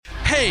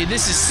Hey,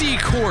 this is C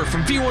Core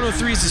from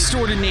V103's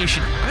Distorted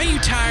Nation. Are you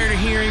tired of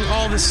hearing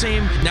all the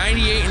same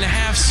 98 and a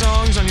half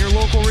songs on your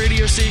local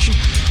radio station?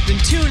 Then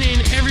tune in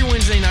every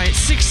Wednesday night,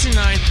 6 to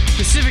 9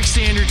 Pacific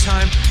Standard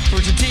Time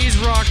for today's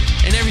rock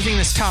and everything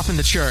that's topping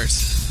the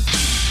charts.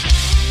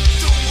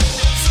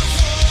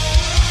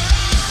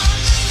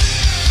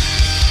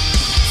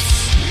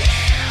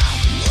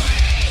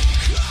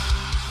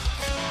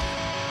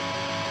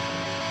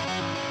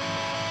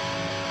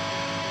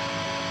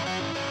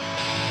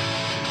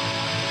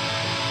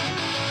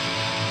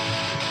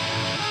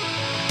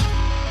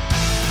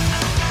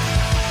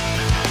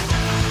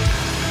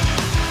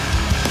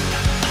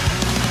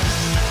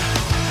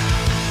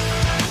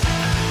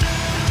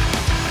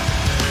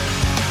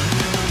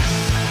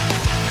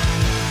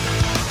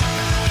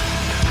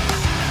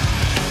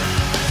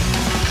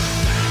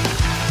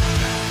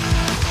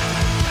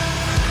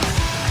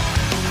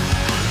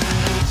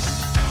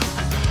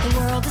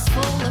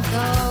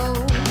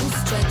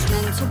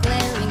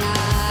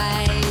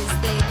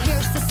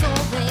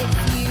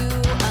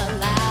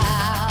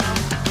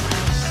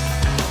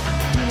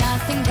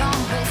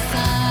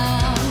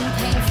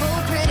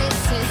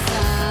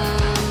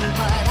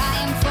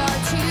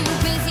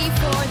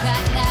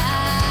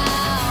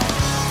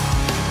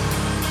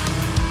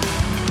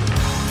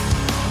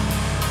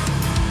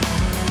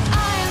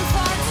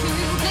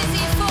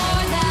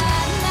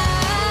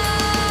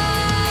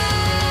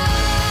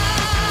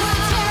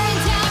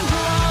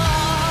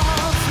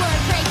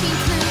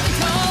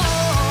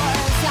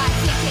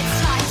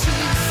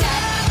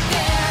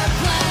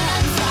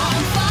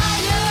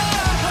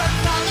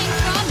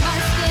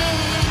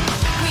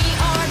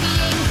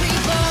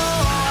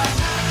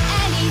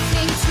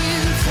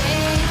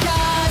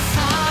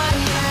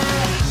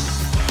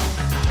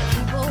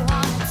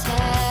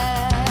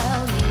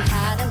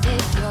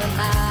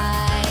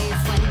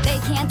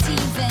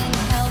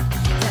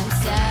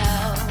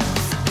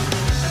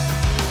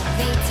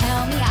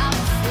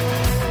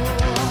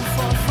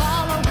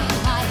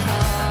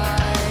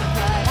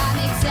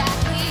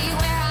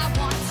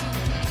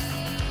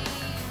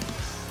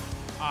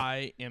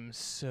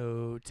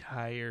 So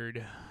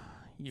tired.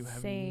 You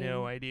have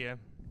no idea.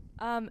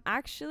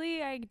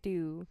 Actually, I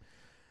do.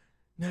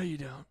 No, you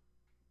don't.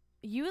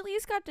 You at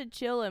least got to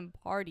chill and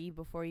party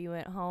before you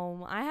went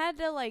home. I had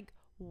to,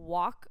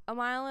 walk a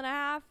mile and a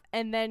half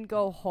and then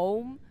go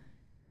home,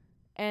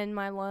 and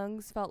my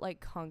lungs felt like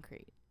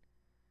concrete.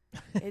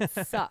 It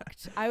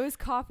sucked. I was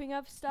coughing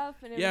up stuff,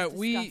 and it was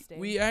disgusting.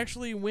 we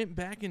actually went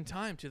back in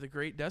time to the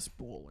Great Dust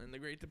Bowl and the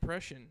Great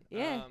Depression.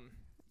 Yeah.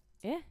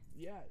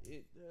 Yeah,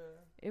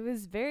 it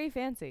was very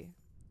fancy.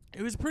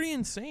 It was pretty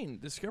insane.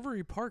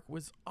 Discovery Park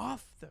was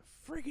off the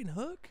friggin'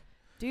 hook.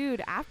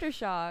 Dude,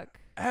 Aftershock.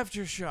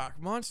 Aftershock.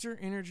 Monster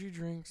Energy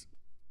Drinks.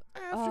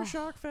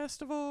 Aftershock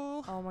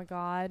Festival. Oh, my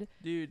God.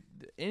 Dude,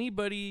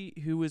 anybody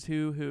who was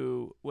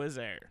who was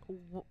there.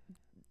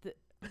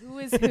 Who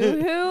was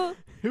who?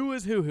 Who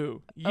was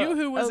who?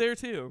 Yoo-hoo was there,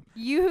 too.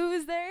 Yoo-hoo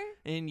was there?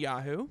 And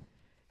Yahoo.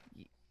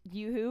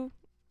 Yoo-hoo?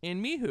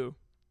 And Me-hoo.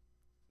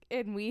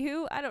 And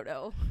We-hoo? I don't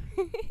know.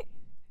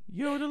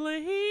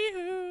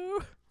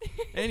 Yodelay-hoo.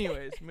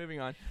 Anyways, moving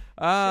on.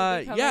 We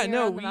had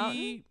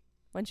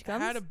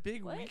a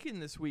big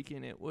weekend this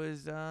weekend. It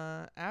was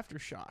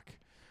Aftershock.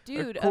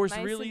 Dude, of course,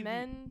 Mice really, and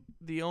Men.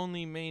 the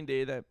only main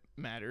day that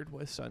mattered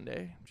was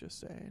Sunday. Just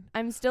saying.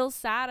 I'm still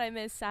sad I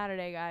missed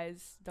Saturday,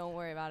 guys. Don't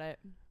worry about it.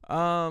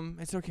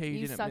 It's okay.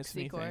 You didn't suck, miss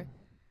anything. Secor.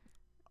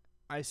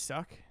 I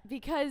suck?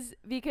 Because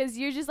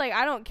you're just like,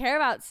 I don't care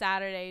about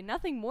Saturday.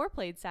 Nothing more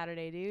played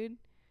Saturday, dude.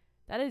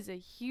 That is a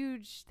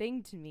huge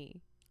thing to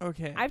me.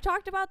 Okay. I've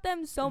talked about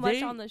them so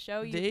much on the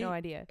show, you have no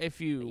idea.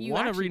 If you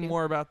want to read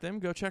more about them,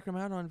 go check them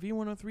out on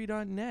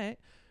v103.net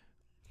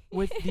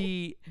with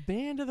the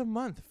Band of the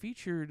Month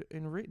featured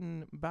and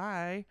written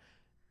by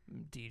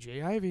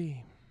DJ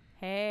Ivy.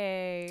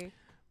 Hey.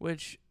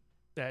 Which,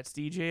 that's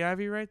DJ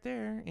Ivy right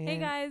there. And hey,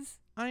 guys.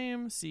 I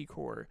am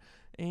C-Core,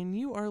 and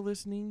you are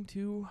listening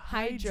to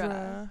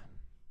Hydra.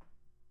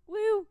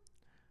 Woo.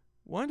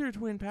 Wonder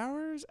Twin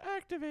powers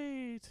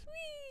activate.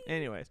 Whee!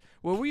 Anyways,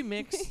 well, we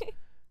mix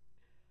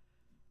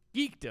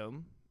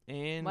geekdom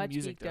and Much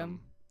musicdom.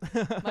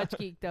 Much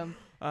geekdom.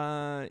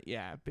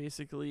 Yeah,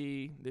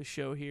 basically the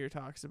show here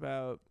talks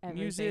about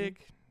everything.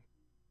 Music,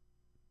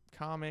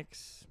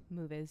 comics,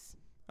 movies,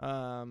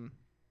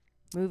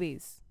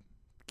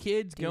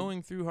 kids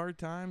going through hard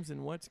times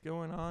and what's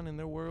going on in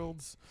their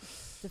worlds,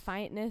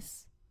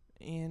 defiantness,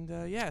 and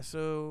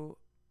so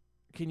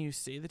can you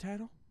say the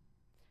title?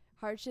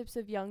 Hardships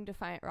of Young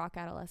Defiant Rock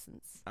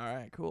Adolescents. All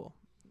right, cool.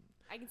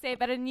 I can say it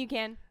better than you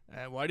can.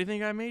 Why do you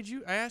think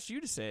I asked you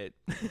to say it?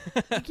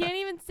 You can't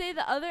even say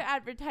the other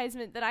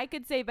advertisement that I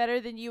could say better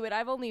than you, and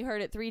I've only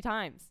heard it 3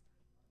 times.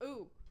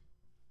 Ooh.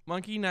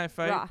 Monkey Knife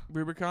Fight,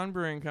 Rubicon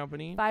Brewing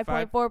Company.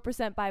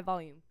 5.4% by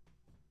volume.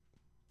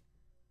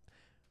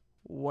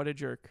 What a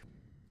jerk.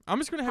 I'm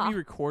just going to have you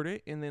record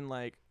it, and then,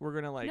 we're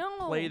going to,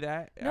 play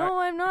that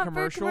I'm not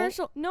commercial. For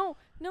commercial. No,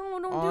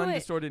 don't do it. On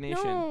Distorted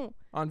Nation. No.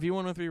 On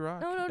V103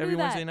 Rock. No, don't every do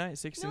Wednesday that. night,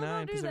 6 to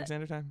 9 Pacific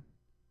Standard Time.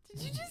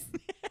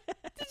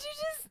 Did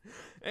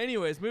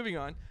Anyways, moving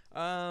on.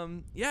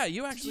 Yeah,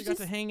 you actually got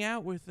to hang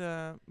out with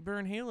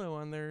Burn Halo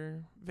on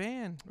their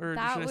van, or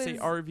That should I say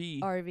was RV?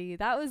 RV.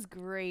 That was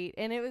great,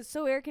 and it was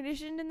so air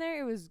conditioned in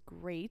there. It was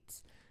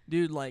great.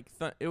 Dude, like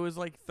it was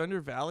like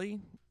Thunder Valley.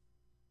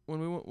 When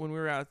we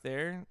were out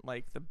there,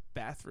 like the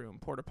bathroom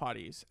porta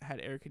potties had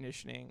air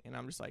conditioning, and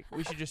I'm just like,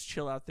 we should just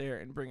chill out there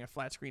and bring a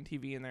flat screen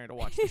TV in there to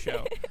watch the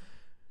show.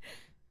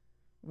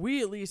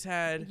 We at least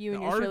had You the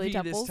and your Shirley RV this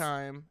Temples?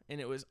 time, and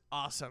it was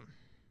awesome.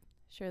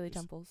 Shirley Just-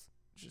 Temples.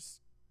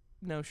 Just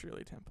no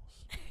Shirley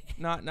Temples,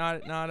 not an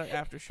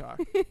aftershock.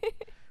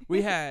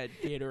 We had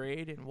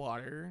Gatorade and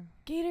water,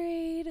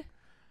 Gatorade.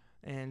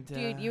 and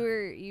Dude,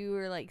 you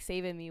were like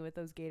saving me with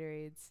those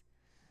Gatorades.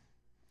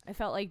 I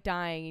felt like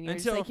dying, and you were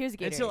just like, "Here's a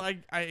Gatorade." until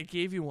I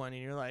gave you one,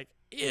 and you're like,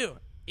 ew,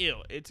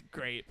 it's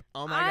grape.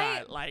 Oh my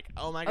god, like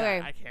oh my god,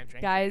 Okay, I can't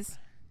drink. guys,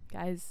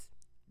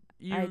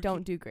 You I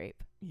don't do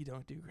grape. You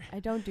don't do grape. I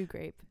don't do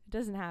grape. It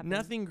doesn't happen.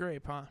 Nothing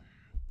grape, huh?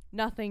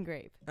 Nothing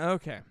grape.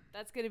 Okay.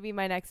 That's gonna be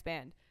my next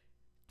band.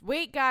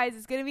 Wait, guys,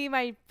 it's gonna be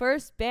my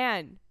first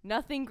band.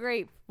 Nothing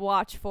grape.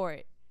 Watch for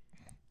it.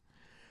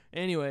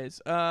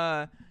 Anyways,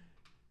 yeah.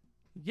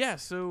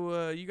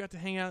 So you got to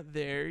hang out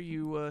there.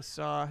 You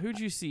saw who'd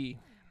you see?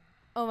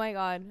 Oh my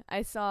god,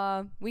 I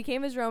saw We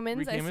Came as Romans.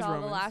 We Came I as saw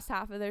Romans. the last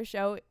half of their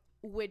show,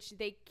 which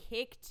they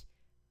kicked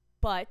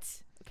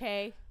butt.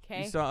 Okay.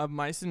 You saw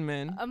Mice and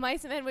Men.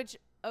 Mice and Men, which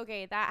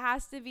okay, that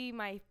has to be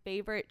my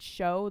favorite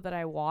show that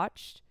I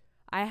watched.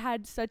 I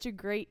had such a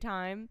great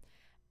time,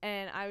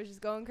 and I was just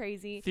going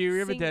crazy.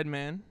 Theory of a Dead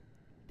Man.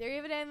 Theory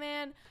of a Dead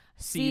Man.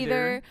 Seether.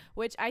 Seether,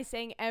 which I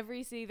sang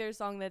every Seether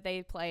song that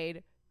they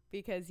played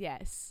because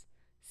yes,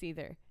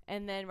 Seether.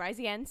 And then Rise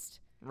Against.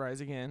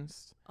 Rise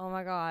Against. Oh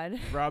my god.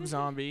 Rob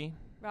Zombie.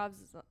 Rob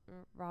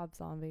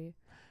Zombie.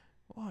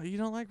 Oh, you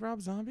don't like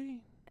Rob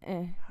Zombie?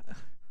 Eh.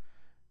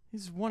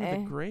 He's one of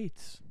the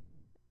greats.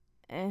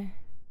 Eh.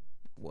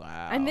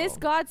 Wow. I miss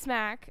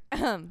Godsmack.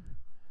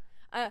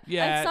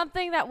 Yeah. And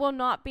something that will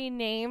not be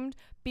named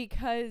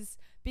because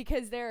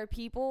there are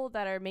people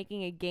that are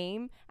making a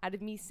game out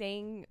of me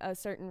saying a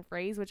certain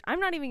phrase, which I'm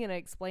not even going to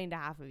explain to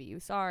half of you.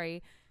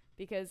 Sorry,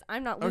 because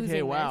I'm not losing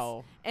Okay,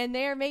 wow. this. And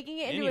they're making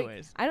it into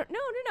Anyways.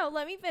 No,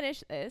 let me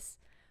finish this.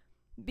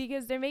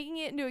 Because they're making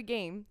it into a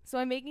game. So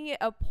I'm making it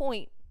a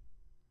point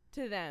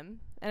to them.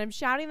 And I'm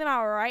shouting them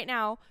out right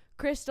now,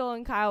 Crystal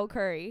and Kyle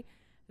Curry,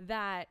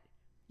 that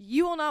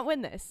you will not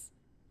win this.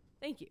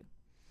 Thank you.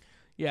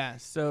 Yeah,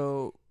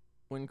 so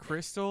when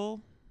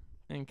Crystal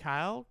and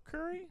Kyle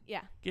Curry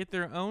Yeah. get get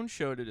their own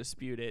show to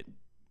dispute it,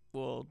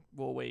 we'll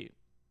wait.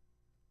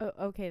 Oh,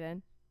 okay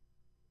then.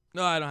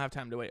 No, I don't have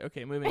time to wait.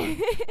 Okay, moving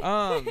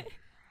on.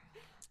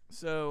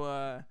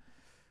 So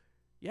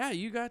yeah,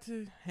 you got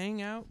to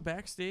hang out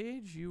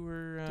backstage. You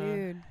were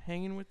Dude.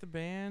 hanging with the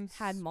bands.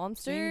 Had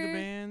Monster. Seeing the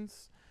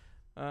bands.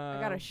 I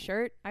got a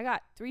shirt. I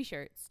got 3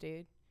 shirts,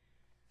 dude.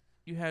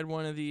 You had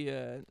one of the I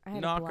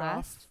had a knockoff.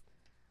 blast.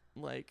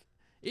 Like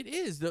it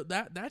is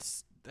that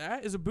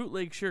is a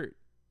bootleg shirt.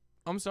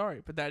 I'm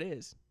sorry, but that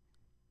is.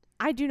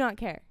 I do not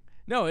care.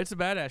 No, it's a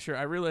badass shirt.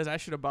 I realized I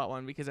should have bought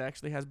one because it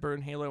actually has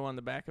Burn Halo on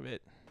the back of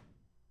it.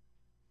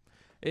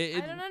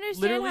 I don't understand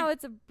literally- how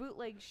it's a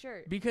bootleg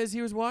shirt. Because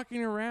he was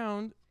walking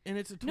around and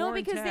it's a torn No,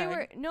 because tag. they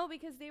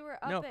were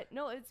up at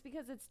it's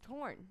because it's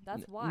torn.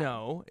 That's why.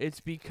 No, it's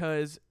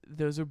because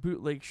those are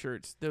bootleg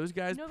shirts. Those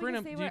guys No,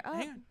 print because them. they were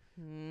up. Hang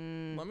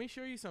on. Let me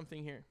show you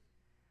something here.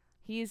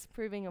 He's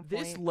proving a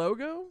This point,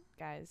 logo,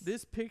 guys.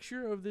 this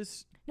picture of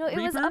this, No, it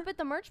was Reaper? up at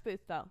the merch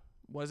booth though.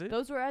 was it?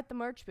 Those were at the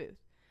merch booth.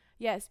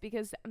 Yes,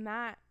 because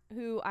Matt,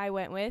 who I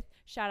went with,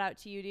 shout out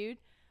to you, dude.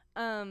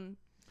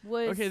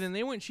 Was Okay, then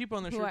they went cheap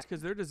on their who shirts I-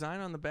 because their design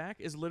on the back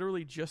is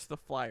literally just the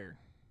flyer.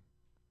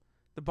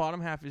 The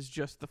bottom half is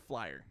just the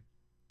flyer.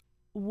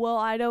 Well,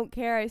 I don't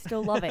care. I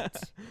still love it.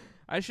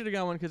 I should have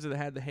got one because it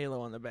had the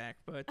halo on the back.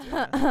 But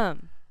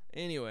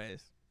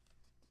anyways,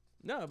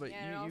 no. But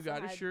Yeah, it you also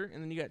got a had- shirt,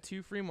 and then you got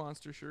 2 free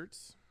Monster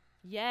shirts,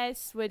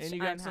 Yes, which and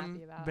you I'm got some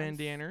happy about.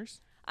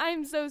 bandanas.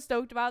 I'm so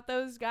stoked about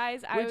those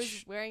guys. I was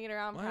Which wearing it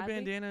around My proudly.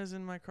 bandana is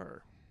in my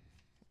car.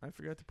 I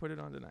forgot to put it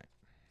on tonight.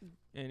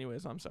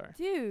 Anyways, I'm sorry.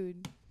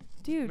 Dude,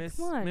 Miss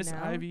come on Miss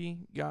now. Ivy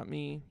got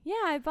me Yeah,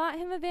 I bought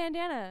him a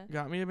bandana.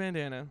 a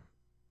bandana.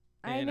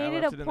 I and made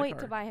it left a in the point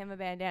to car. buy him a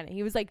bandana.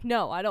 He was like,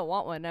 "No, I don't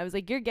want one." I was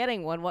like, "You're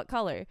getting one. What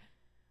color?"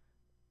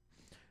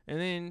 And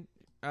then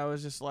I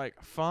was just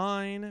like,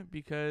 fine,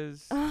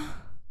 because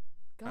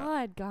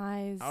God,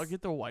 guys. I'll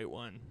get the white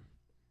one.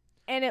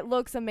 And it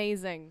looks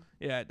amazing,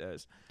 Yeah, it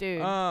does.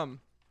 dude.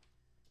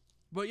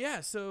 But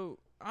yeah, so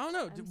I don't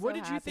know. I'm What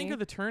so did you think happy. of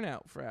the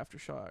turnout for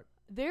Aftershock?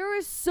 There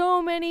were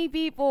so many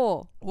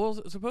people.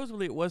 Well,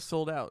 supposedly it was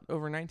sold out,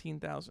 over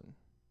 19,000.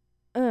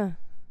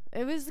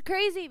 It was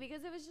crazy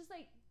because it was just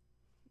like,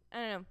 I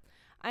don't know.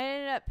 I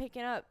ended up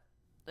picking up.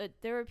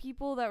 There were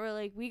people that were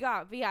like, "We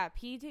got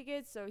VIP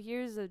tickets, so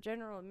here's a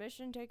general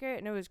admission ticket,"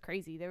 and it was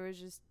crazy. There was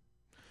just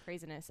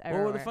craziness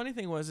everywhere. Well, the funny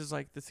thing was, is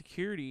like the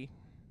security,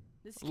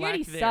 the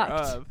security lack sucked.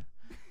 thereof.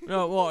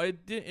 No, well,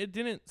 it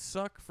didn't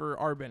suck for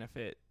our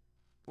benefit.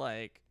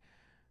 Like,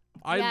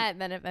 Yeah, it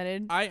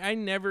benefited. I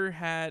never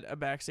had a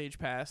backstage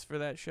pass for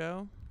that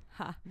show,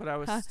 Ha. but I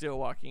was Ha. still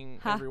walking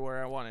Ha.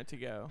 everywhere I wanted to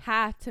go.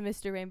 Ha to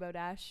Mr. Rainbow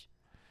Dash.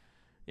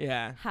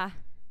 Yeah, Ha.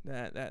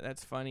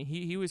 that's funny.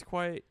 He was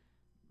quite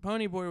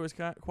Ponyboy was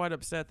quite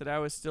upset that I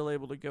was still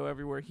able to go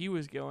everywhere he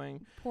was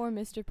going. Poor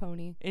Mr.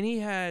 Pony. And he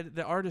had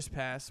the artist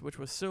pass, which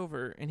was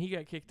silver, and he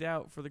got kicked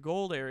out for the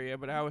gold area,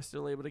 but I was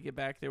still able to get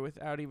back there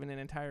without even an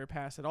entire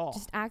pass at all.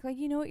 Just act like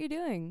you know what you're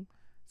doing.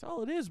 That's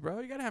all it is,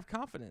 bro. You gotta have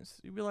confidence.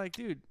 You'd be like,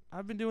 dude,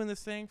 I've been doing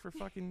this thing for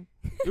fucking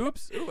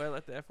oops. Ooh, I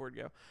let the F word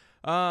go.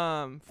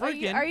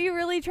 Freaking Are you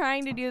really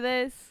trying to do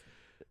this?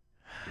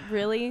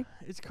 Really?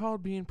 It's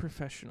called being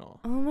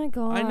professional. Oh my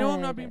god. I know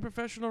I'm not being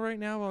professional right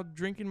now while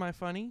drinking my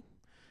funny.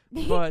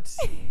 But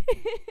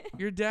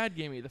your dad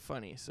gave me the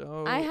funny,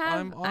 so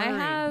I'm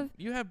honoring.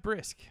 You have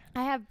Brisk.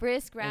 I have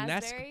Brisk And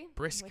that's raspberry.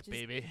 Brisk, which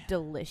baby. Is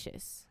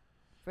delicious.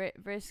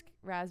 Brisk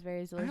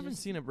raspberry is delicious. I haven't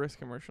seen a Brisk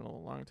commercial in a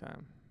long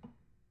time.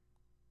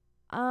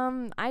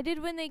 I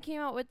did when they came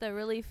out with the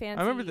really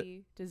fancy remember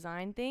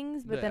design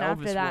things, but The then Elvis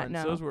after that, ones,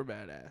 no. those were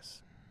badass.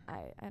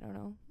 I don't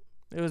know.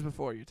 It was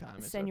before your time.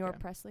 It's Senor okay.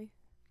 Presley.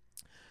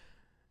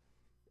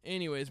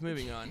 Anyways,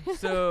 moving on.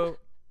 So,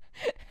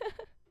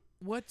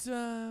 what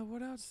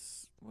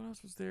else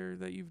was there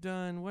that you've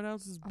done? What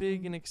else is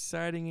big and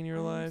exciting in your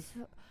life?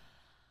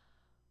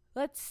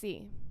 Let's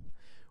see.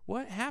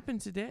 What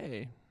happened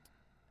today?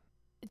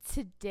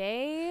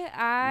 Today,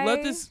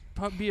 Let this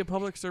be a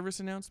public service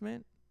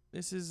announcement.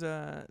 This is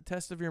a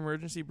test of your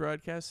emergency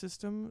broadcast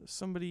system.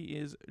 Somebody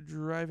is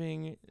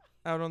driving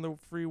out on the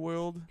free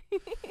world,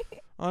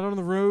 out on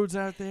the roads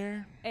out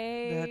there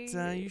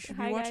that you should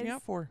be watching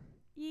out for.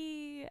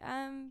 Yeah,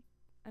 I'm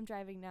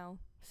driving now,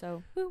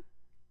 so woo.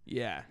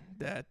 Yeah,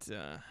 that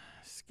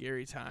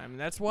scary time.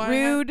 That's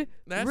why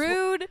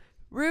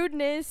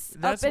rudeness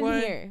that's up in why,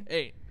 here.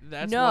 Hey,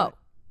 that's No. why,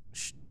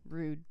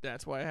 Rude.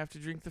 that's why I have to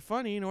drink the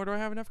funny, nor do I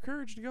have enough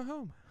courage to go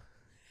home.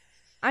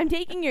 I'm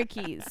taking your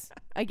keys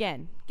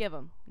again. Give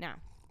them now.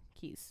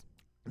 Keys.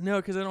 No,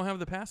 because I don't have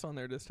the pass on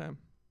there this time.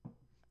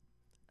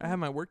 I have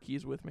my work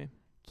keys with me.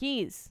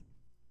 Keys.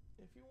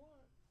 If you want.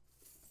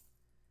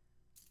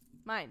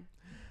 Mine.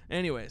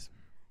 Anyways.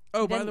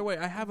 Oh, by Then- the way,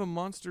 I have a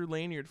monster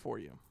lanyard for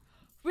you.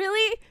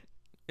 Really?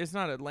 It's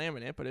not a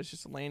laminate, but it's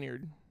just a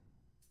lanyard.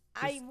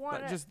 I Just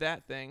want just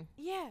that thing.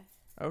 Yeah.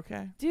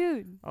 Okay.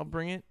 Dude, I'll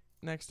bring it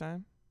next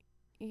time.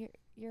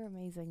 you're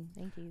amazing.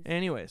 Thank you.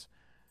 Anyways.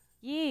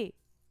 Yeah.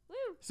 Woo.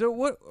 So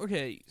what?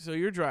 Okay, so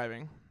you're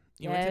driving.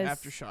 You went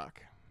Yes. to Aftershock.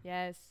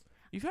 Yes.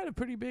 You've had a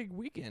pretty big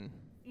weekend.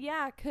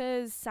 Yeah,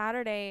 'cause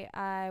Saturday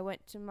I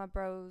went to my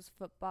bro's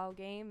football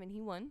game and he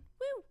won.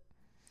 Woo.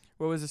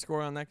 What was the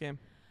score on that game?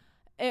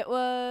 It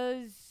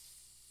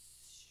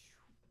was,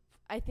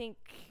 I think,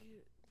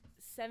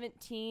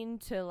 17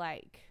 to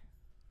like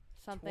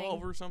something.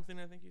 12 or something,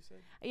 I think you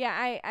said.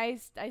 Yeah, I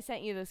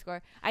sent you the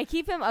score. I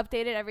keep him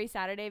updated every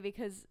Saturday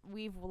because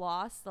we've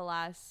lost the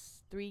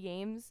last 3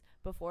 games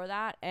before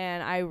that,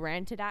 and I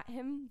ranted at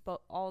him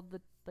but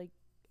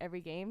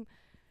every game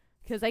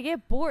because I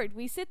get bored.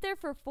 We sit there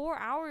for 4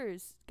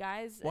 hours,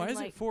 guys. Why and is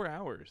it 4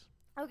 hours?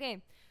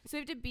 Okay, so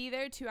we have to be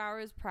there 2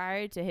 hours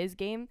prior to his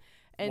game,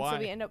 and Why? so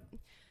we end up.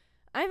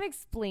 I'm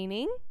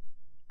explaining.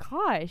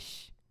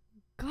 Gosh,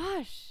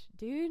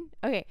 dude.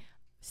 Okay,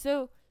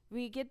 so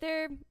we get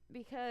there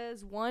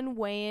because 1,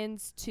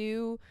 weigh-ins,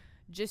 2,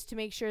 just to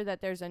make sure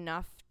that there's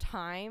enough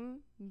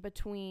time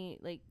between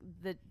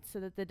so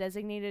that the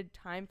designated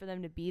time for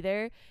them to be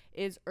there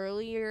is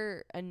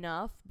earlier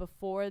enough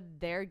before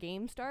their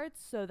game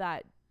starts, so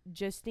that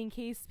just in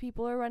case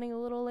people are running a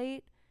little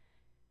late,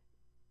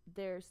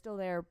 they're still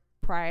there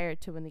prior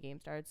to when the game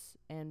starts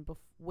and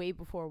way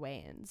before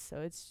weigh-ins.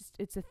 So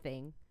it's a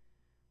thing,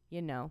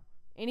 you know.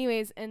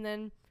 Anyways, and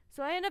then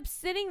so I end up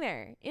sitting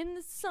there in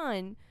the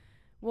sun,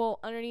 well,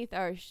 underneath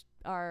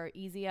our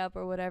easy up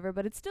or whatever,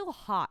 but it's still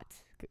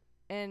hot,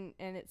 and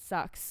it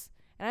sucks.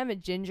 And I'm a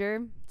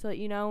ginger, to let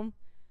you know,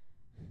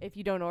 if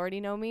you don't already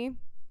know me,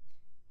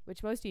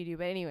 which most of you do.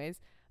 But anyways,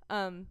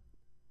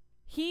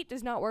 heat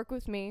does not work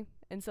with me,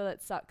 and so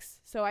that sucks.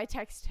 So I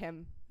text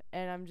him,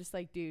 and I'm just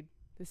like, dude,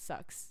 this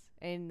sucks.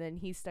 And then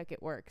he's stuck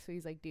at work, so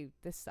he's like, dude,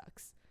 this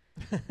sucks.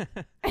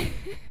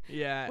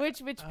 Yeah.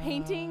 Which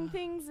painting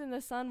things in the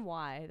sun?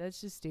 Why?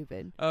 That's just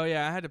stupid. Oh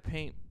yeah, I had to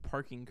paint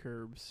parking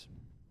curbs.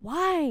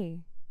 Why?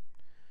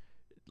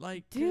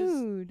 Like, 'cause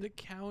Dude. the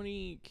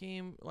county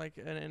came, like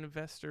an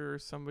investor or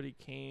somebody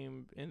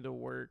came into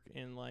work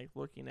and like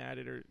looking at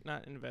it, or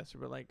not investor,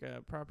 but like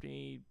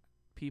property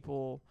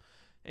people.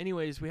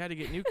 Anyways, we had to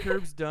get new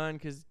curbs done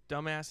because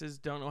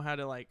dumbasses don't know how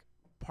to like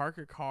park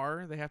a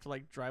car. They have to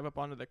like drive up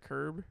onto the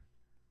curb.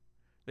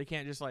 They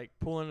can't just like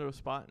pull into a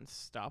spot and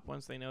stop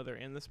once they know they're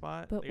in the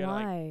spot. But they gotta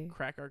why? like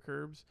crack our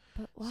curbs.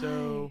 But why?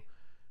 So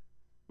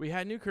we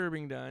had new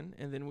curbing done,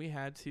 and then we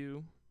had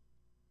to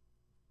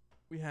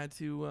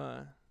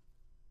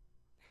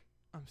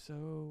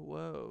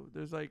whoa.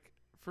 There's like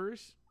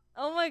first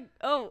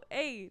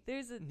Hey,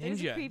 there's a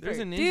ninja. creeper. There's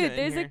a ninja Dude,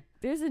 in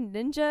there's a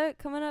ninja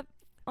coming up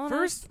on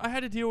First, us. I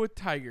had to deal with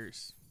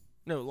tigers.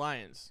 No,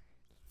 lions.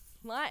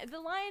 The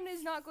lion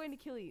is not going to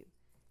kill you.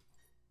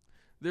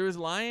 There was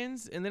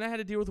lions, and then I had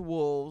to deal with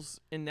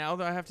wolves, and now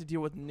that I have to deal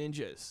with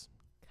ninjas.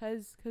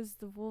 Cause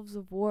the wolves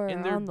of war And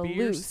are they're on the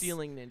beer loose.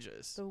 stealing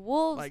ninjas. The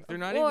wolves Like, they're of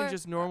not war even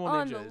just normal are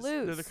on ninjas. the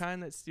loose. They're the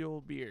kind that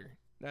steal beer.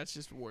 That's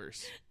just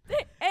worse.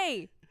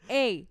 Hey,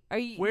 are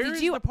you? Where did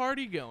is you? the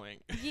party going?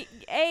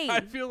 Hey,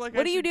 I feel like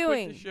what I are you should quit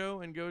doing? the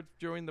show and go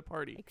join the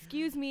party.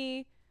 Excuse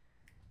me.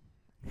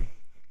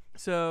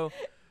 So,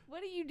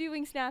 What are you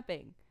doing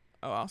snapping?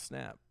 I'll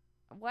snap.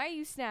 Why are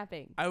you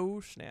snapping?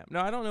 Oh, snap.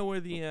 No, I don't know where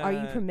the Are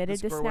you permitted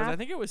the to score was. snap? I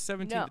think it was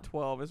 17 No. to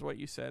 12 is what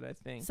you said, I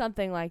think.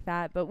 Something like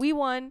that. But we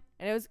won,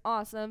 and it was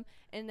awesome.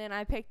 And then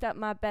I picked up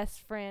my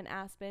best friend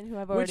Aspen, who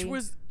I've already Which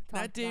was, that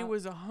talked day about.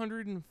 was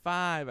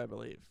 105, I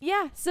believe.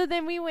 Yeah. So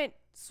then we went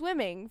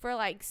swimming for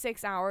like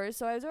 6 hours.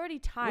 So I was already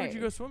tired. Where'd you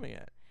go swimming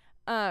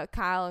at?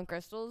 Kyle and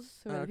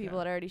Crystals, who are the Okay. people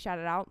that I already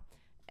shouted out.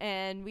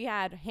 And we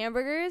had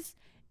hamburgers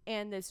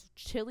and this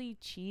chili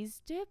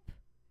cheese dip.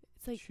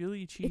 It's like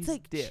Chili cheese it's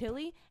like dip.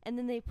 chili, and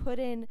then they put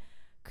in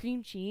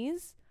cream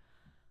cheese.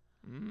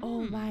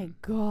 Oh my Mm.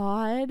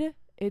 god,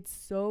 it's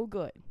so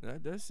good.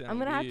 That does sound I'm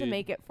gonna have to good.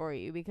 make it for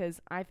you because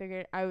I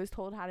figured I was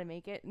told how to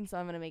make it, and so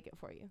I'm gonna make it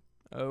for you.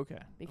 Okay.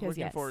 Because I'm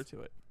looking yes. forward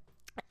to it.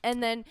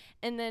 And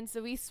then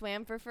so we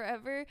swam for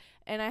forever,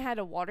 and I had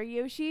a water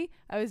Yoshi.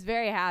 I was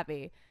very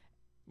happy.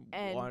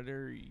 And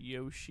Water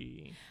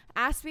Yoshi.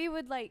 Aspie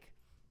would like,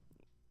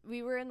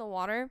 we were in the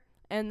water,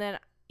 and then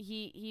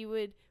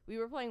we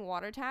were playing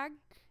water tag,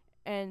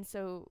 and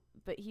so,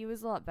 but he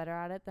was a lot better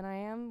at it than I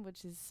am,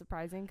 which is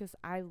surprising because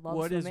I love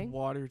What is swimming.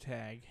 water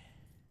tag?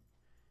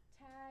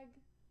 Tag,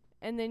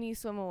 and then you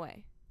swim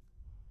away.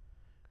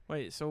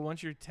 Wait, so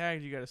once you're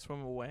tagged, you got to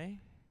swim away?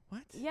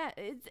 What? Yeah,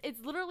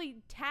 it's literally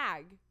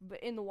tag, but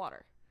in the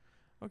water.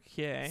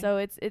 Okay. So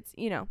it's it's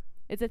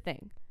a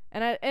thing,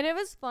 and it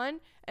was fun,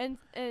 and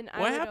I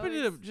what would happened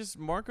always, to just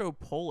Marco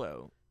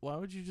Polo? Why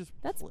would you just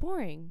That's pl-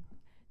 boring.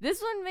 This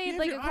one made have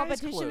like your a eyes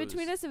competition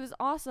between closed. us. It was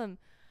awesome.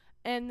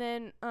 And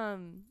then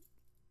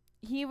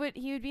he would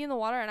be in the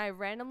water, and I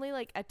randomly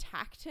like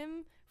attacked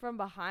him from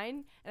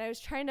behind, and I was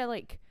trying to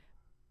like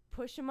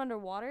push him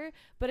underwater,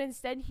 but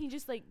instead he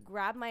just like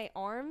grabbed my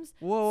arms.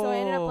 Whoa. So I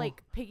ended up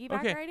like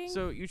piggyback Okay, riding.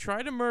 so you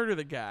tried to murder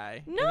the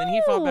guy, and then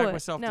he fought back No!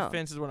 with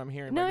self-defense is what I'm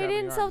hearing. no, by he grabbing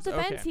didn't your arms.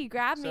 self-defense. Okay. He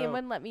grabbed me and So-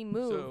 wouldn't let me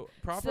move. So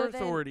proper So then-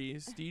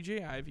 authorities,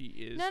 DJ Ivy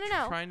is No.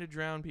 trying to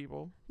drown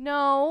people.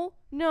 No.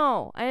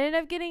 I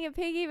ended up getting a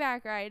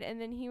piggyback ride, and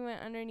then he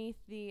went underneath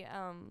the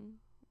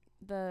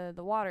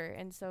water,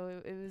 and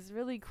so it was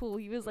really cool.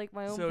 He was like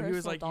my own So personal he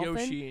was like dolphin.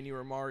 Yoshi, and you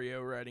were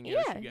Mario riding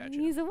Yoshi. Yeah, Gotcha.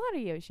 he's a water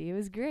Yoshi. It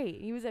was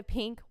great. He was a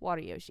pink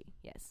water Yoshi.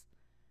 Yes,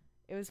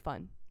 it was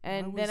fun.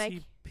 And Why then was I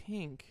he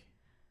pink?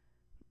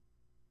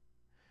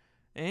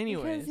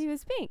 Anyways, because he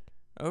was pink,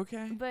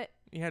 okay. but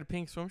You had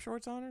pink swim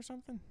shorts on or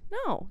something?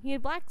 no, he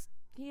had black.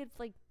 He had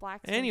like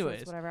black. swim shorts,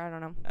 Anyways, whatever. I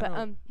don't know. I But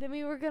don't- then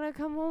we were gonna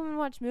come home and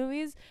watch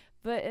movies,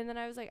 and then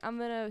I was like, I'm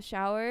gonna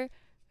shower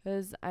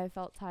because I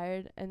felt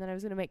tired, and then I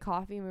was gonna make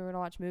coffee and we were gonna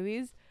watch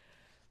movies.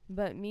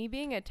 But me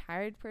being a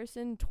tired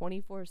person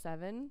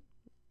 24/7,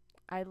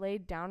 I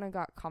laid down and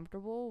got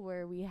comfortable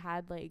where we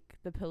had like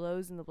the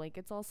pillows and the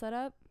blankets all set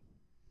up.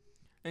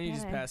 And you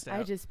just and passed out.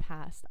 I just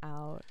passed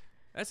out.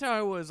 That's how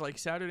I was. Like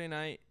Saturday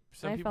night,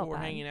 some I people felt were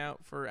bad. hanging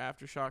out for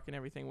Aftershock and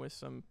everything with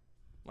some.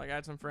 Like I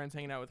had some friends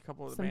hanging out with a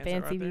couple of the Some bands that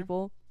were fancy out there.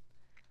 people.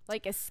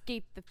 Like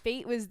Escape the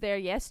Fate was there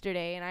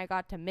yesterday, and I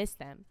got to miss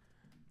them.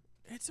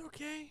 It's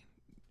okay.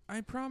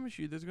 I promise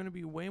you, there's going to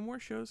be way more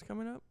shows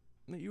coming up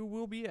that you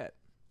will be at.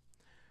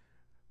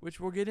 Which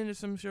we'll get into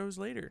some shows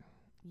later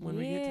when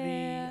we get to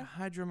the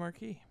Hydra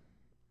Marquee.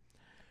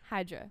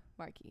 Hydra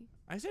Marquee.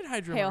 I said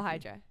Hydra Hail Marquee.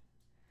 Hydra.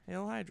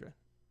 Hail Hydra.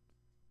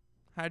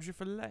 Hydra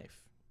for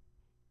life.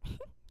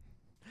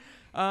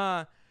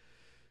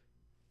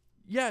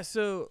 Yeah,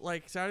 so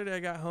like Saturday I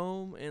got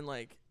home and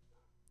like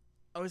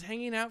I was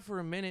hanging out for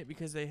a minute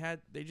because they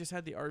just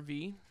had the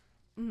RV.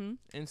 Mm-hmm.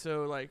 And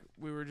so like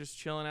we were just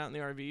chilling out in the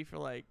RV for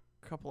like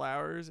a couple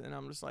hours and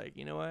I'm just like,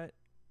 you know what?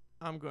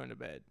 I'm going to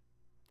bed.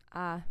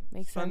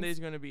 Makes Sunday's sense.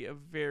 going to be a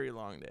very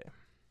long day.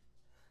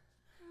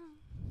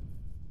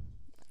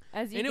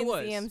 As you and it can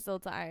was. see, I'm still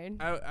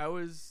tired.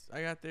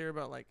 I got there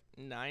about like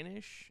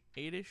 9ish,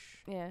 8ish.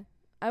 Yeah.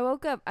 I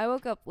woke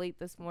up late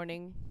this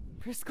morning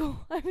for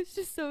school. I was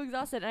just so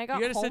exhausted, and I got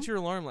You got to home. set your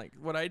alarm like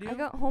what I do. I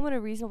got home at a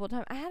reasonable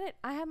time. I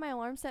had my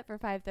alarm set for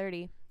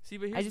 5:30. See,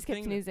 but here's I just the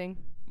kept thing that snoozing.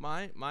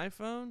 my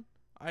phone,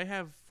 I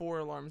have 4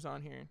 alarms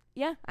on here.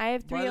 Yeah, I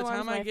have 3 By the alarms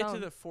time on I my get phone. to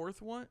the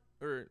 4th one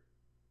or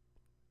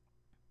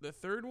the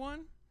 3rd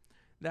one,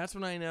 that's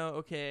when I know,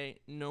 okay,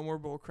 no more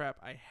bull crap.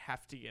 I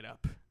have to get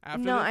up.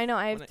 After No, the- I know.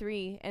 I when have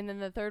 3, and then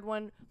the 3rd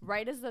one.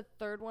 Right as the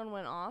 3rd one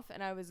went off,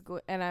 and I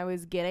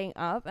was getting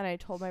up, and I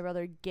told my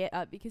brother get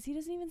up because he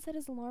doesn't even set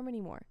his alarm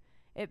anymore.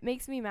 It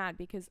makes me mad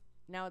because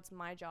now it's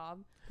my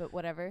job. But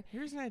whatever,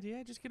 Here's an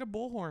idea. Just get a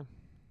bullhorn.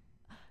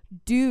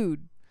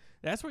 dude.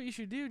 That's what you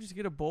should do. Just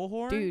get a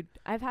bullhorn. Dude,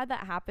 I've had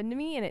that happen to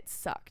me, and it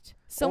sucked.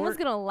 Someone's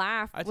gonna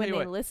laugh I tell when you they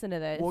what, listen to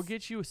this. We'll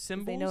get you 'cause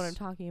cymbals. they know what I'm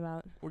talking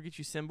about. We'll get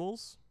you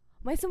cymbals.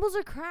 My cymbals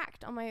are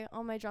cracked on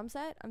my drum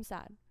set. I'm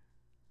sad.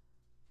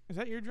 Is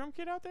that your drum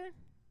kit out there?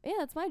 Yeah,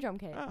 that's my drum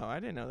kit. Oh, I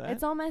didn't know that.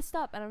 It's all messed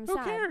up, and I'm Who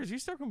sad. cares? You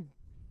still can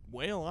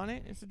wail on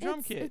it. It's a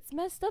drum kit. It's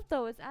messed up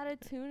though. It's out of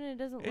tune and it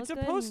doesn't look good. It's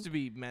supposed to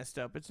be messed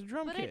up. It's a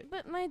drum kit.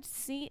 But my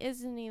seat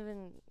isn't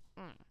even.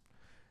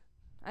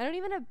 I don't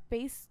even have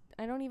bass.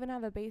 I don't even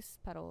have a bass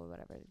pedal or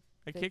whatever.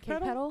 A The kick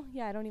pedal?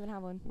 Yeah, I don't even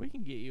have one. We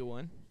can get you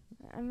one.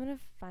 I'm gonna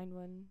find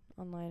one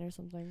online or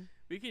something.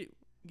 We could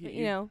get But,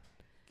 you know,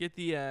 get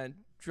the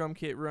drum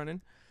kit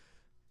running,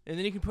 and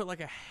then you can put like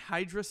a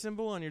Hydra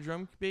symbol on your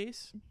drum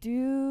bass.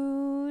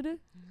 dude,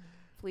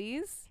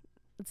 please,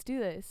 let's do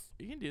this.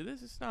 You can do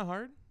this. It's not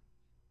hard.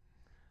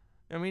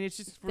 I mean, it's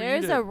just for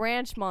There's you to, a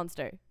ranch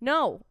monster.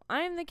 No,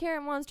 I am the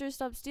carrot monster.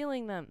 Stop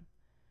stealing them.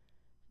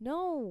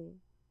 No,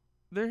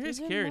 they're his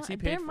they're carrots. my- He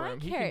paid they're for my them.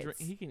 carrots.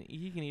 He can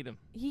eat them.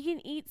 he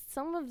can eat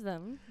some of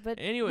them, but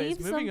Anyways,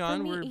 leave some moving for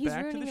on, me. we're He's back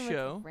to ruining the them with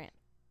show.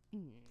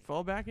 ran-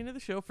 Fall back into the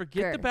show.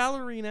 Forget the Grr.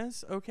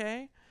 ballerinas,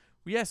 okay?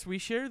 Yes, we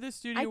share this I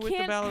studio with the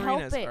can't ballerinas,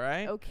 help it. all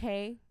right?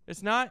 Okay.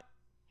 It's not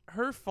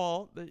her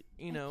fault that,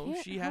 I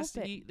can't she has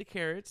help to it. eat the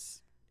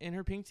carrots in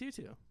her pink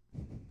tutu.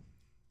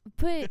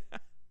 But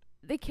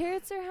the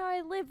carrots are how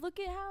I live. Look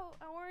at how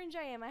orange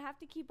I am. I have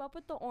to keep up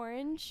with the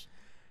orange.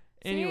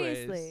 Anyways,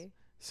 Seriously.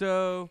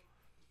 so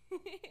where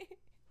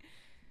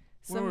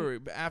Some- were we?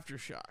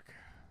 Aftershock.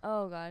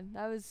 Oh god,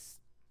 that was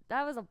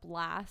a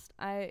blast.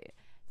 I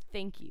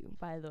thank you,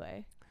 by the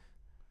way.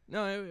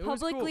 No, it was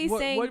Publicly cool.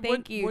 saying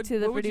thank you to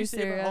the what would you say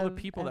producer about all the of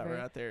people that were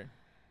ever. out there?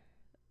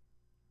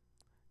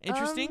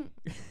 Interesting?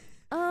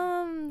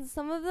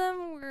 Some of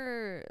them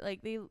were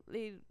like they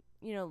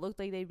looked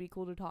like they'd be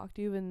cool to talk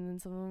to, and then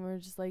some of them were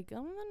just like,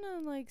 I'm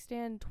gonna like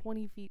stand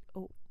 20 feet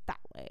that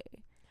way.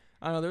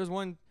 I don't know.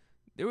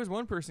 There was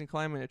one person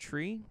climbing a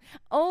tree.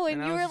 Oh,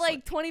 and And I you was were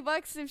just like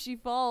 $20 if she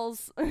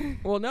falls.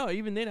 Well, no,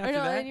 even then after or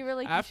no, that, and you were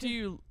like, after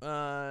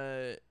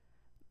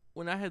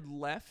when I had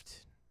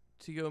left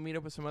to go meet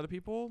up with some other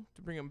people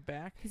to bring them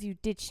back. because you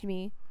ditched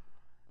me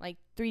like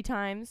 3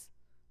 times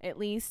at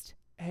least.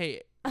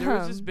 Hey, there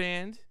was this Ahem.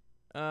 band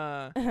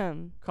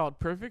Ahem. called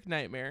Perfect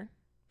Nightmare.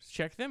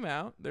 Check them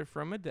out. They're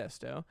from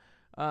Modesto.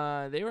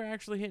 They were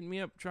actually hitting me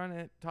up trying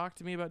to talk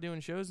to me about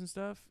doing shows and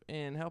stuff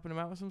and helping them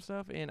out with some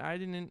stuff, and I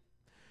didn't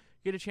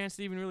get a chance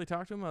to even really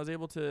talk to them. I was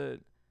able to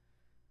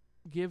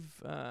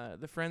give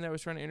the friend that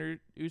was trying to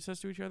introduce us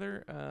to each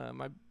other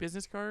my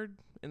business card,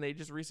 and they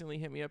just recently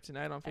hit me up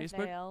tonight on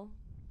Facebook. FAL,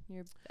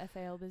 your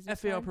FAL business.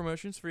 FAL card?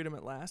 Promotions, Freedom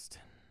at Last.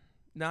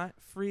 Not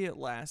free at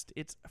last.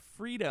 It's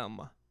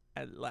freedom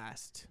at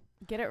last.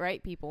 Get it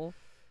right, people.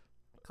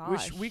 Gosh.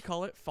 Which we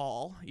call it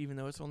fall, even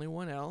though it's only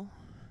one L.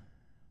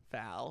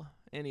 Foul.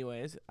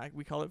 Anyways,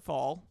 we call it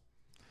fall.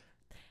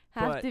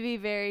 have but- to be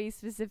very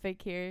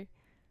specific here,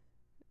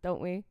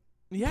 don't we?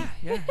 Yeah.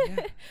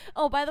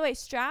 Oh, by the way,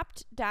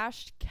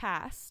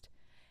 strapped-cast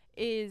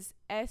is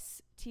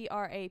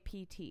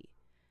STRAPT,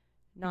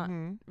 not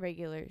Mhm.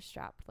 regular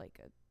strapped like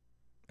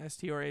a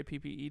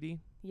STRAPPED.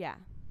 yeah.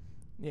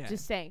 Yeah.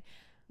 Just saying,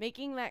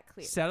 making that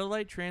clear.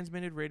 Satellite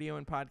Transmitted Radio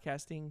and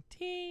Podcasting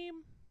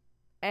Team.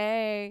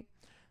 Hey,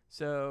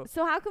 So,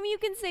 so how come you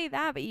can say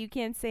that but you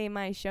can't say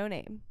my show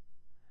name?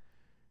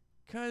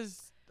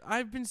 'cause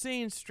I've been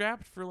saying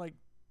strapped for like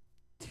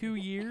 2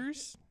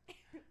 years.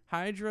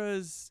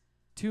 Hydra's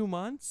 2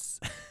 months.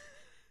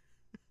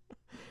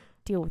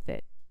 Deal with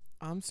it.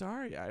 I'm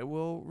sorry. I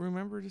will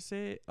remember to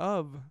say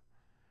of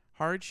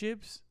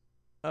hardships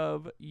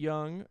of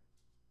young,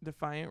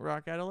 defiant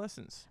rock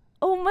adolescents.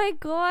 Oh my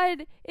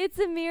god, it's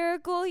a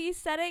miracle he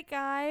said it,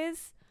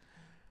 guys.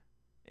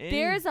 And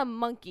There's a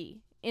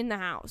monkey in the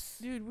house.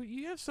 dude,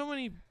 you have so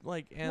many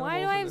like animals. Why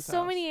do in I have this so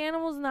house. many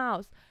animals in the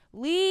house?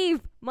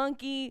 Leave,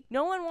 monkey.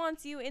 No one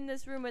wants you in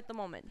this room at the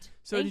moment.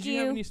 So, Thank did you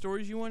have any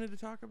stories you wanted to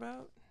talk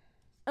about?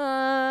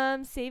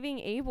 Saving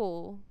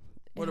Abel.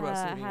 What about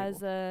Saving has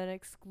Abel? an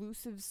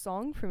exclusive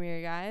song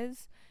premiere,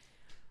 guys.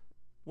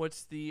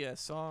 What's the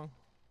song?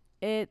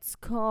 It's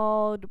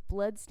called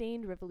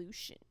Bloodstained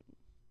Revolution.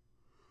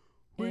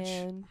 Which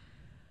And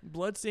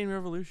Bloodstained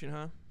Revolution,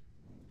 huh?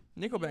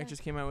 Nickelback Yeah.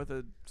 just came out with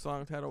a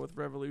song title with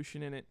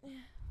Revolution in it.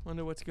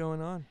 Wonder what's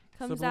going on.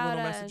 comes Subliminal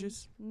out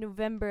messages.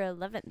 November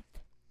 11th.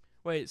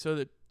 Wait, so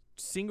the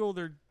single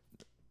they're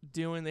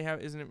doing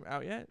isn't it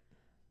out yet?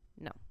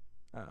 No.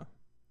 Oh,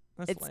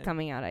 that's It's lame.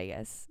 coming out, I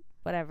guess.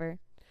 Whatever.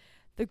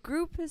 The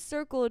group has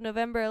circled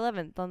November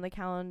 11th on the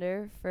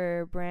calendar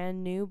for a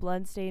brand new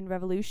Bloodstained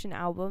Revolution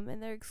album,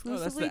 and they're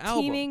exclusively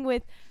album. teaming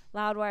with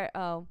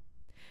Loudwire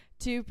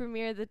to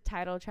premiere the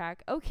title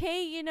track.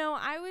 Okay,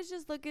 I was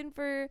just looking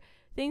for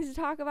things to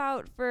talk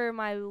about for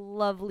my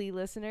lovely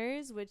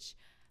listeners, which,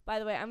 by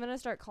the way, I'm going to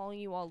start calling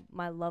you all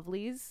my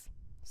lovelies,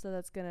 so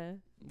that's going to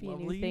be a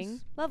new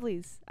thing.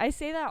 Lovelies. I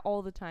say that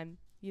all the time.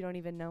 You don't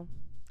even know.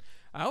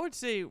 I would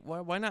say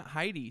why not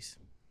Heidi's?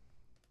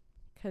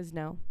 'Cause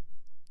no.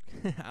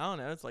 I don't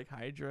know. It's like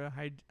Hydra,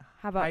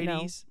 How about no?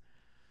 Heidi's.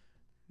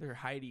 They're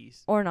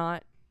Heidi's Or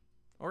not.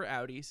 or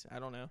Audis. I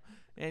don't know.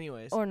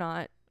 Anyways. Or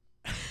not.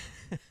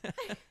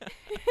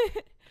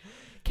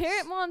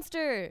 Carrot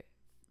Monster.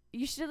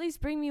 You should at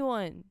least bring me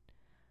one.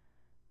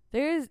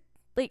 There's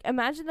like,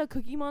 imagine the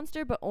Cookie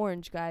Monster but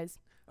orange, guys.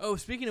 Oh,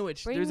 speaking of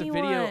which, Bring there's a me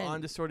video one.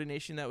 on Distorted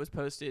Nation that was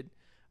posted.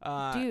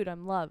 Dude,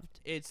 I'm loved.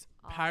 It's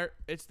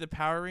it's the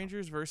Power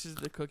Rangers versus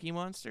the Cookie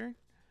Monster.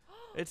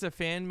 It's a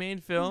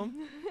fan-made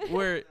film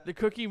where the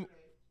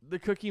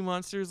Cookie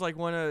Monsters like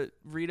want to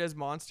read as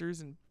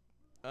monsters and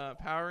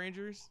Power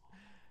Rangers,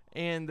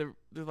 and the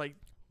like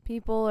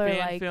People are fan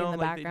like film, in the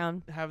like,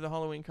 background. they have the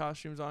Halloween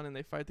costumes on and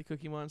they fight the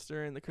Cookie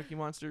Monster, and the Cookie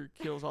Monster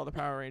kills all the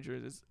Power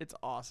Rangers. It's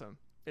awesome.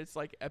 It's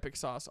like epic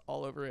sauce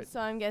all over it. So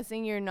I'm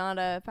guessing you're not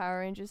a Power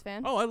Rangers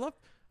fan? Oh, I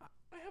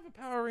have a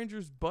Power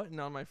Rangers button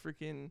on my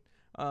freaking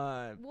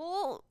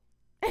Well,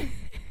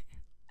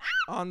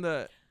 on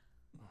the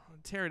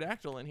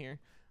pterodactyl in here.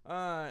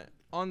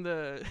 On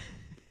the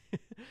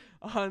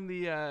on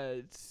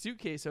the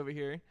suitcase over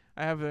here,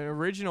 I have an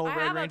original I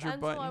Red have Ranger a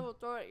pencil. button. I will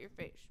throw it at your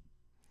face.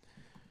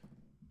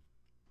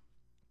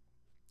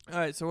 All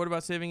right, so what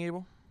about Saving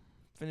Abel?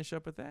 Finish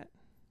up with that.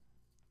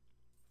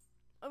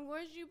 Of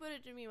course, you put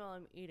it to me while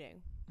I'm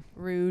eating.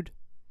 Rude.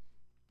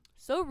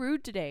 So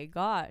rude today.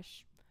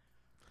 Gosh.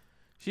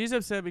 She's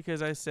upset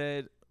because I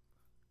said,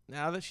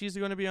 now that she's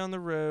going to be on the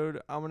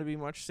road, I'm going to be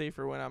much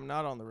safer when I'm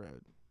not on the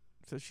road.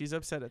 So she's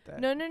upset at that.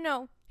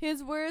 No.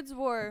 His words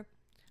were,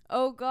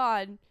 "Oh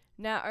God,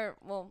 now,"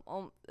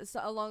 or so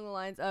along the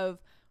lines of,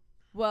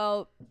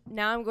 "Well,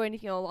 now I'm going to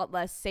feel a lot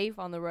less safe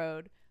on the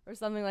road," or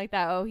something like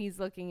that. Oh, he's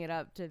looking it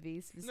up to be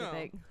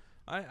specific. No,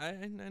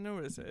 I know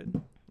what I said.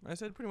 I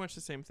said pretty much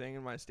the same thing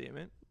in my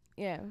statement.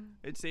 Yeah.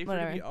 It's safer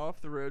Whatever. to be off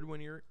the road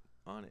when you're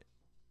on it.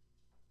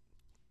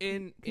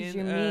 In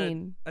you're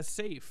mean. a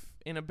safe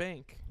in a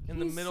bank in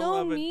the He's middle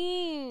so of a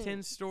mean.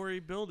 10-story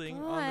building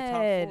God. on the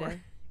top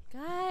floor.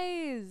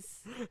 Guys,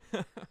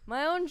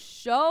 my own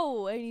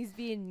show, and he's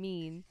being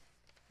mean.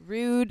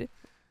 Rude.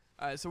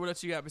 So what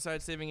else you got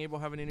besides Saving Abel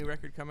having a new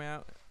record coming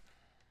out?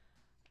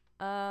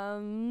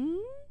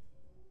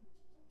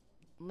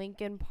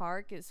 Lincoln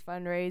Park is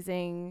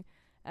fundraising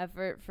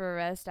effort for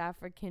West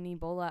African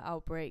Ebola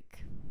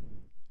outbreak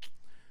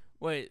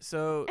Wait,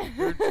 so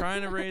they're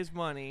trying to raise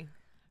money.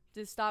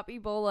 to stop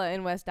Ebola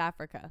in West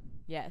Africa.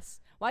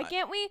 Yes. Why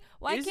can't we?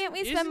 Why Isn't- can't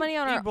we isn't spend money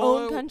on our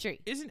Ebola- own country?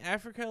 Isn't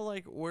Africa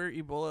like where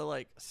Ebola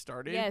like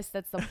started? Yes,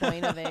 that's the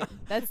point of it.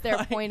 That's their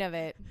Like- point of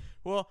it.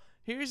 Well,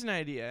 here's an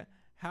idea.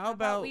 How How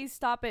about we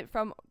stop it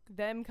from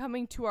them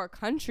coming to our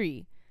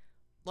country?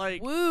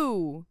 like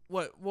Woo!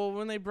 what? Well,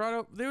 when they brought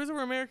up, those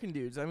were American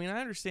dudes. I mean,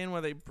 I understand why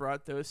they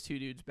brought those two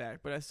dudes back,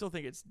 but I still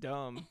think it's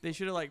dumb. They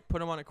should have like put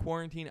them on a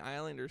quarantine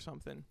island or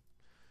something.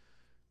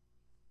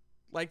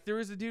 Like there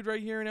was a dude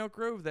right here in Elk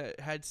Grove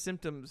that had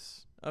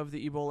symptoms of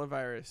the Ebola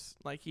virus.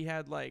 Like he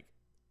had like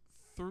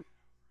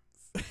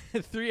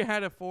 3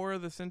 out of 4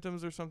 of the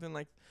symptoms or something.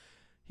 Like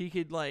he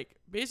could like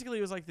basically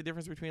it was like the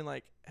difference between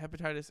like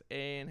hepatitis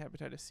A and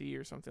hepatitis C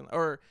or something,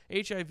 or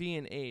HIV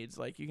and AIDS.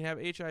 Like you can have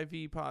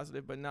HIV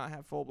positive but not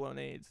have full blown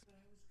AIDS.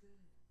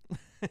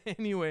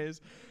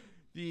 Anyways,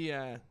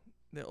 the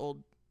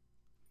old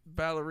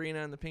ballerina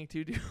in the pink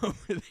tutu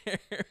over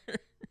there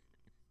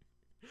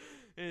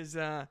is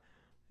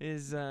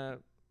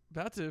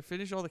about to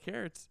finish all the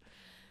carrots.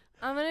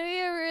 I'm gonna be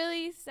a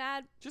really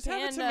sad Just have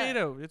a panda.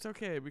 tomato. It's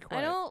okay. Be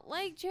quiet. I don't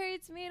like cherry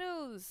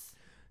tomatoes.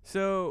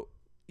 So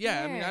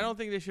yeah, I mean, I There. don't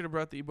think they should have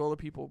brought the Ebola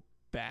people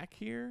back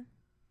here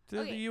to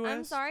Okay, the U.S.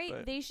 I'm sorry.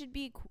 but- They should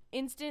be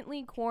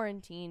instantly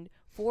quarantined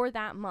for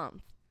that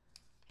month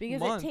because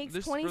Month? it takes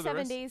This is for the 27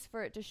 rest- days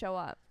for it to show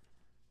up,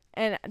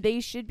 and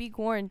they should be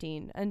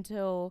quarantined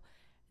until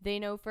they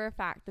know for a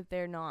fact that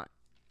they're not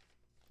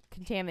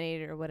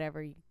contaminated or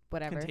whatever.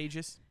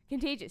 Contagious.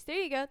 Contagious.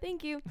 There you go.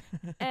 Thank you.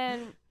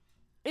 And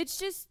it's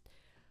just,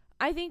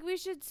 I think we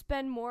should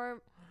spend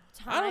more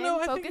I don't time know,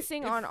 I think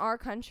focusing if- on our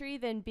country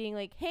than being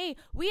like, hey,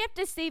 we have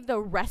to save the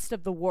rest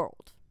of the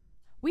world.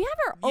 We have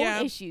our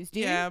own issues,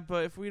 dude. Yeah,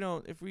 but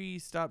if we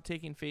stop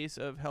taking face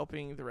of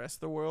helping the rest of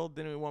the world,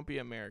 then it won't be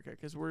America,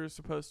 because we're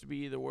supposed to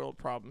be the world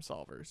problem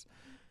solvers,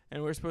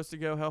 and we're supposed to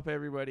go help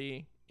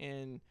everybody,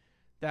 and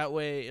that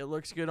way it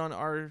looks good on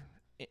our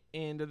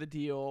end of the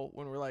deal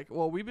when we're like,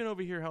 well, we've been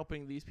over here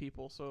helping these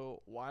people,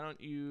 so why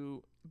don't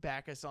you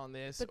back us on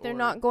this? But they're or-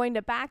 not going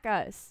to back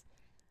us.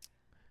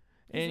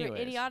 'Cause we're Anyways.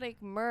 idiotic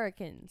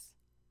Americans.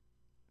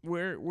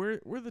 We're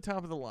the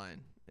top of the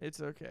line. It's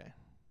okay.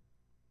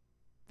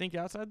 Think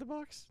outside the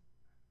box.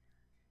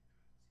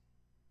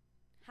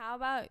 How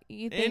about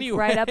you think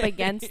right up Anyway.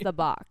 against the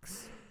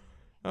box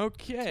to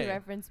Okay.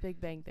 reference Big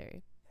Bang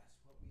Theory?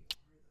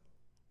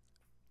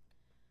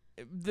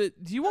 Do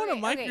you want to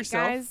mic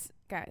yourself?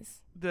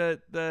 Guys.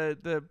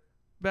 The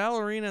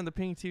ballerina in the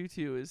pink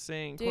tutu is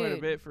saying quite a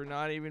Dude. bit for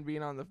not even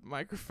being on the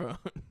microphone.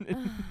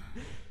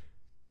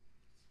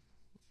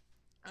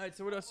 All right,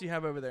 so what else do you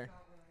have over there?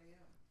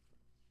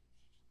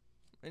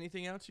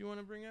 Anything else you want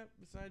to bring up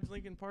besides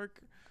Lincoln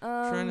Park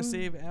trying to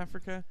save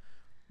Africa?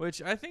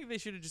 Which I think they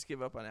should have just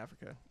give up on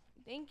Africa.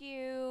 Thank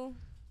you.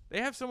 They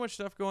have so much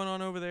stuff going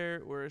on over there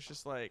where it's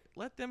just like,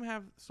 let them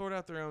sort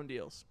out their own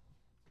deals.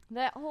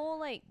 That whole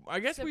like. I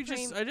guess Supreme-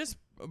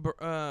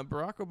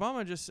 Barack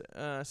Obama just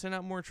sent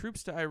out more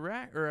troops to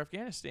Iraq or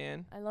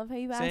Afghanistan. I love how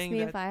you ask saying me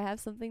that- if I have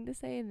something to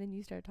say, and then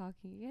you start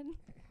talking again.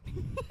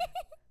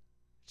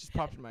 Just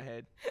popped in my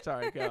head.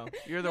 Sorry, go.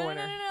 You're the no,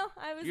 winner. No.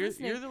 I was You're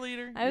listening. the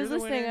leader. I was You're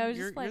the listening. winner. I was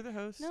you're, just like, you're the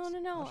host. No.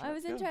 Oh, I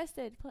was go.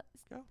 interested.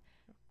 Go.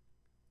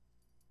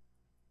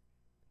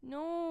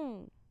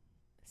 No.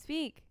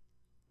 Speak.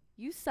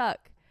 You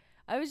suck.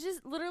 I was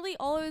just literally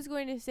all I was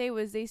going to say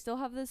was they still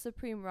have the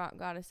Supreme Rock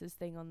Goddesses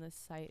thing on this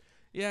site.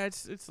 Yeah,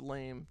 it's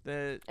lame.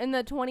 That And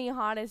the 20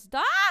 hottest.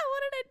 What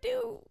did I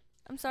do?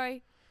 I'm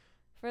sorry.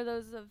 For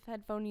those of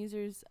headphone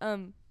users,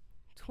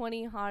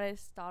 20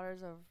 hottest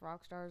daughters of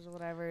rock stars or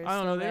whatever is I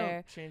don't know. still They there.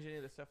 don't change any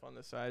of the stuff on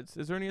the sides.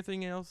 Is there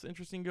anything else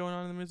interesting going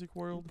on in the music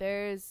world?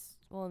 There's,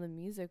 well, in the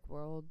music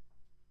world,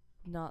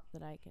 not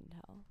that I can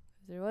tell.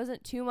 There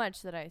wasn't too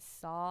much that I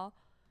saw.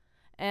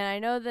 And I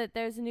know that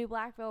there's a new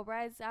Black Veil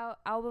Brides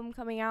album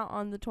coming out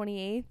on the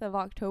 28th of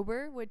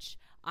October, which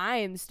I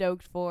am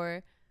stoked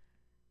for.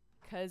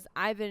 Because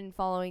I've been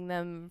following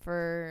them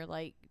for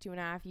like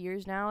 2.5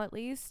 years now, at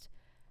least.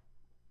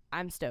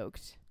 I'm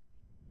stoked.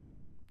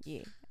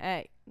 Yeah.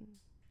 I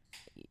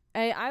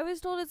was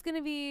told it's going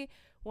to be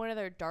one of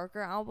their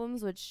darker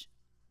albums, which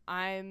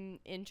I'm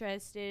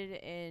interested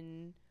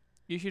in.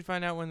 You should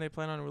find out when they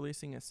plan on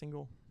releasing a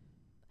single.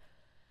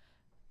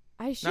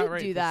 I should Not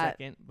right do this that.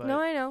 second, but No,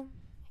 I know.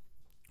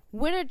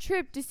 Win a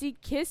trip to see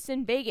Kiss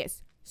in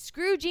Vegas.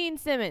 Screw Gene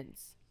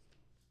Simmons.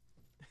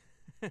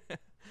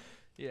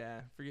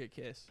 yeah, forget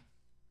Kiss.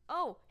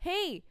 Oh,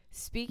 hey,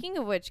 speaking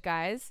of which,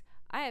 guys,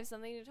 I have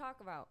something to talk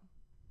about.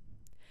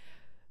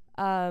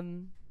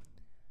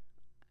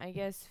 I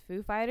guess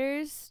Foo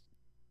Fighters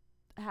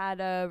had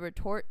a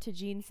retort to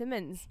Gene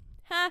Simmons.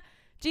 Ha!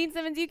 Gene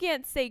Simmons, you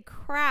can't say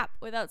crap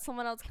without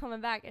someone else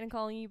coming back and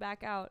calling you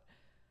back out.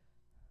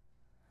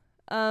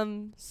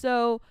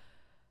 So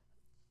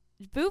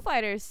Foo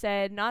Fighters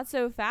said, "Not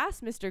so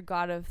fast, Mr.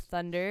 God of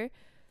Thunder.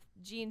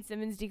 Gene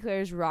Simmons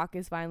declares rock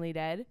is finally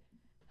dead."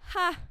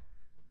 Ha!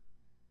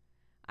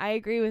 I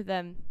agree with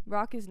them.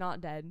 Rock is not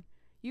dead.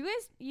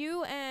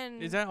 You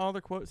and... Is that all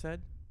the quote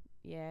said?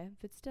 Yeah,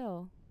 but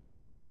still.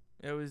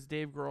 It was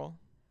Dave Grohl.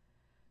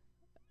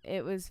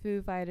 It was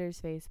Foo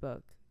Fighters'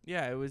 Facebook.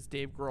 Yeah, it was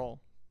Dave Grohl,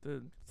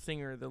 the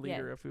singer, the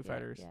leader of Foo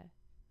Fighters. Yeah.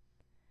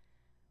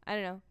 I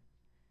don't know.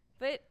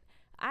 But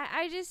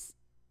I just...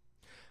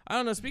 I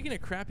don't know. Speaking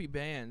of crappy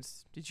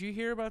bands, did you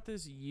hear about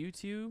this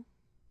U2?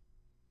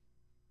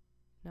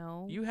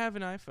 No. You have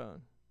an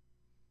iPhone.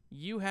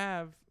 You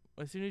have,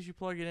 as soon as you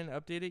plug it in and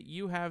update it,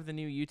 you have the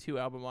new U2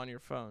 album on your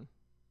phone.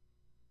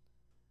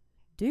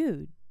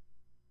 Dude.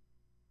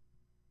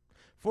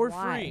 For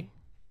Why?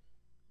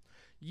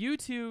 free.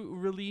 U2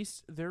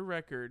 released their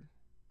record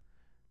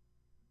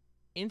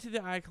into the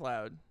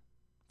iCloud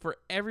for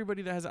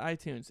everybody that has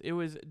iTunes. It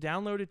was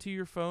downloaded to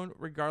your phone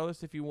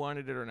regardless if you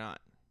wanted it or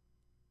not.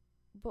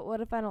 But what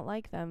if I don't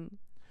like them?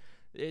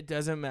 It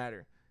doesn't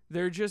matter.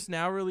 They're just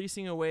now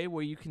releasing a way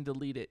where you can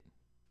delete it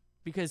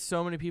because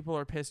so many people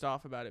are pissed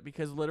off about it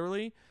because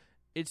literally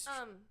it's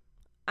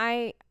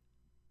I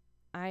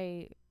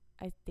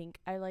think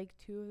I like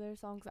 2 of their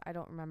songs. I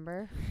don't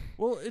remember.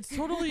 well, it's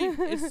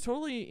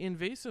totally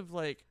invasive.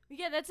 Like,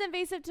 Yeah, that's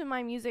invasive to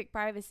my music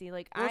privacy.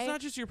 Like, well, it's not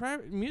just your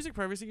music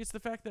privacy. It's the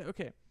fact that,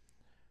 okay,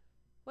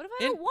 what if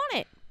I don't want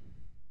it?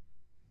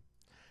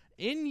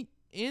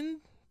 in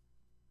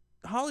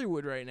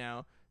Hollywood right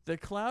now, the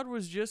cloud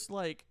was just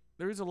like,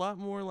 there's a lot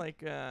more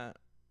like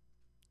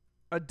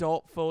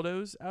adult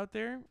photos out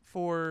there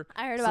for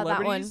I heard about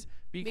that one celebrities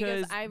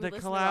because I the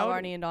listened to cloud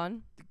Barney and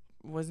Dawn.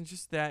 wasn't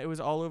just that, it was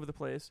all over the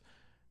place.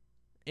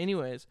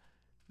 Anyways,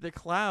 the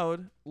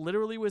cloud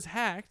literally was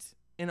hacked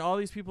and all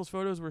these people's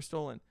photos were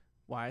stolen.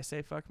 Why I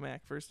say fuck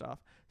Mac, first off.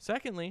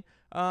 Secondly,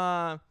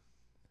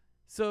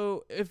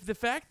 so if the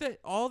fact that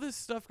all this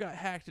stuff got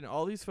hacked and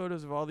all these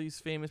photos of all these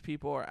famous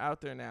people are out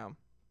there now,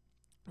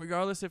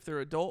 regardless if they're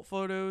adult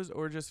photos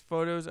or just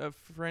photos of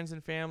friends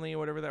and family or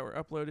whatever that were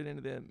uploaded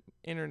into the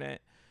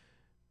internet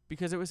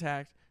because it was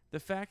hacked, the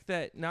fact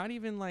that not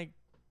even like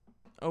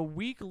a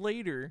week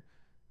later,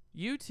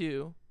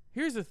 U2,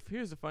 here's the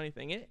funny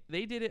thing.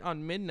 They did it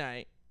on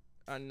midnight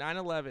on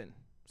 9/11.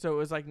 So it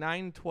was like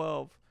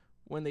 9/12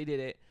 when they did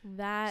it.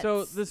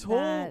 So this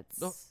whole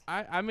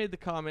I made the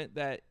comment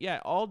that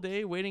all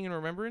day waiting in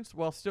remembrance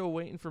while still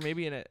waiting for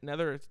maybe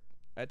another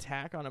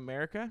attack on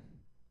America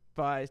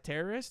by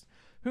terrorists.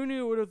 Who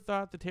knew would have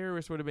thought the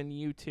terrorists would have been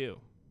U2?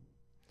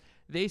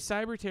 They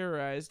cyber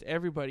terrorized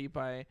everybody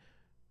by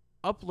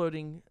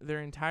uploading their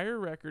entire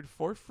record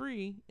for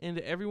free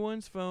into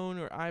everyone's phone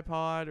or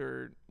iPod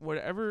or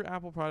whatever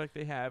Apple product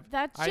they have,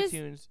 That's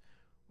iTunes,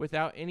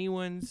 without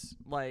anyone's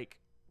like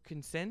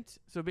consent.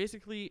 So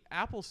basically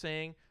Apple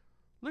saying,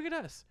 look at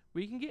us,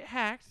 we can get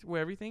hacked where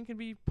everything can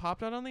be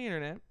popped out on the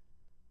internet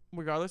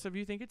regardless of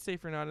you think it's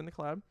safe or not in the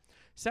cloud.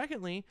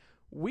 Secondly,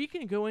 we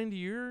can go into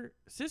your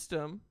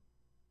system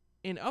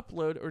and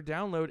upload or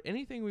download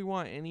anything we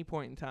want at any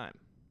point in time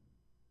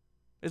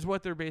is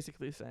what they're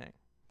basically saying.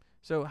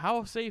 So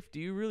how safe do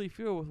you really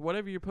feel with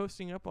whatever you're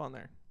posting up on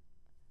there?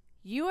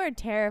 You are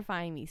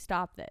terrifying me.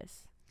 Stop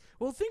this.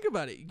 Well, think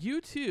about it.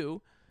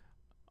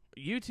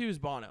 U2's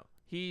Bono.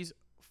 He's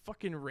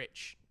fucking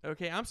rich.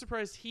 Okay, I'm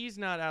surprised he's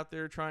not out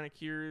there trying to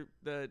cure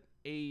the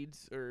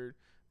AIDS or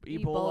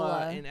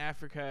Ebola in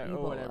Africa or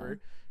whatever,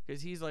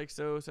 because he's like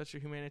such a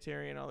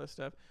humanitarian, all this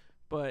stuff.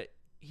 But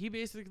he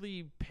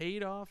basically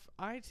paid off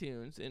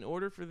iTunes in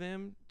order for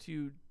them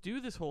to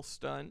do this whole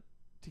stunt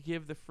to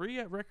give the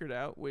free record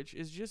out, which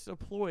is just a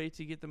ploy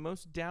to get the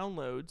most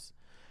downloads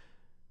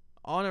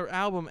on an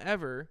album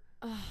ever.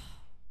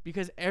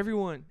 Because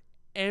everyone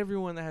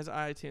that has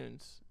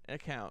iTunes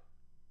account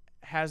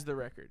has the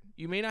record.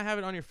 You may not have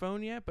it on your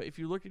phone yet, but if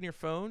you look in your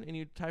phone and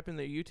you type in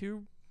the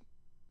YouTube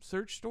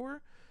search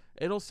store,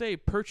 it'll say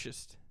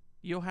purchased.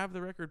 You'll have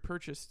the record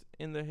purchased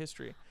in the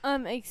history.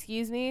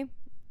 Excuse me.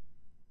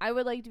 I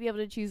would like to be able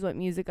to choose what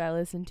music I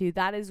listen to.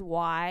 That is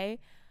why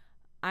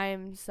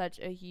I'm such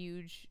a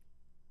huge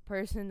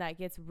person that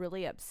gets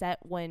really upset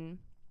when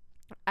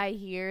I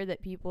hear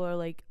that people are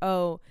like,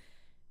 oh,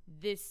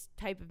 this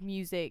type of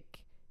music,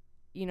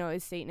 you know,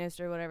 is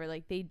Satanist or whatever.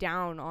 Like, they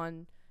down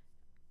on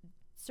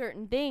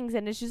certain things,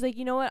 and it's just like,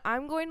 you know what?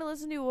 I'm going to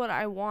listen to what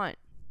I want.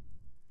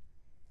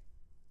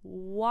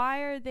 Why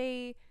are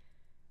they...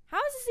 How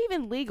is this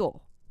even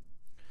legal?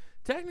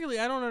 Technically,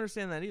 I don't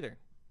understand that either.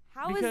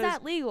 How is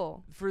that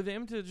legal? For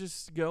them to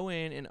just go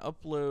in and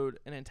upload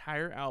an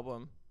entire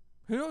album,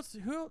 who knows?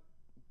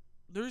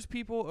 There's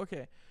people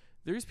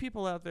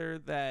out there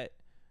that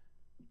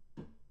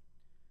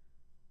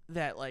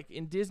like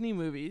in Disney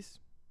movies,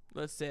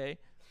 let's say,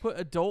 put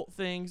adult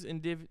things in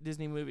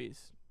Disney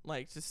movies,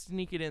 like to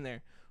sneak it in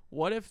there.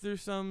 What if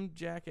there's some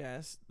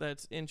jackass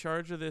that's in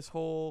charge of this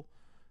whole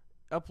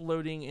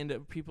uploading into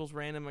people's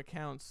random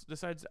accounts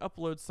decides to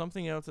upload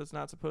something else that's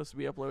not supposed to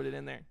be uploaded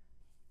in there?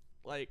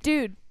 Like,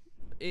 dude,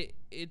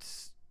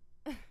 it's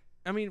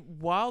I mean,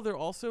 while they're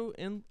also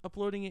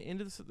uploading it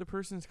into the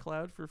person's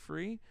cloud for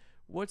free,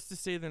 what's to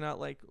say they're not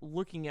like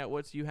looking at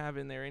what you have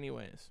in there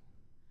anyways?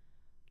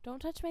 Don't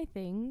touch my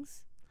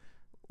things.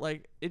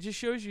 Like, it just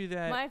shows you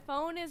that my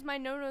phone is my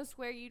no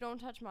square. You don't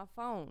touch my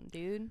phone,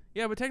 dude.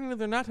 Yeah, but technically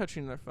they're not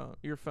touching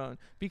your phone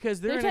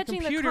because they're in touching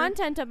a computer. The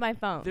content of my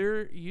phone.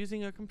 They're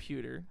using a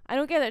computer. I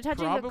don't care. They're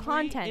touching the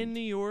content in New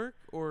York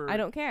or I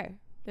don't care.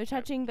 They're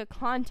touching the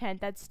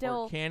content that's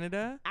still or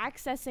Canada,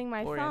 accessing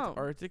my or phone.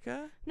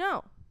 Antarctica.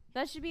 No,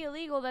 that should be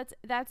illegal.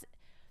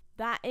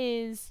 That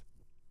is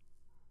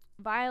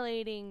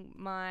violating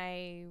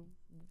my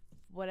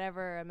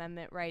whatever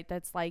amendment right.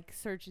 That's like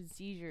search and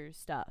seizure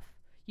stuff.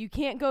 You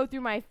can't go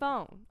through my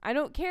phone. I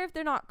don't care if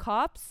they're not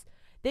cops.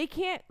 They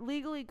can't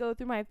legally go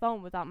through my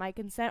phone without my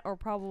consent or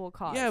probable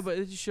cause. Yeah, but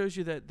it just shows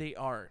you that they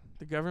are.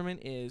 The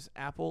government is.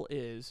 Apple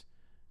is.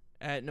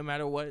 At no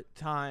matter what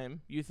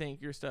time you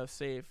think your stuff's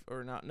safe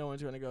or not, no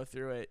one's going to go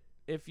through it.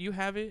 If you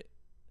have it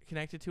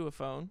connected to a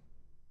phone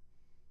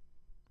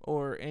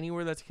or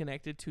anywhere that's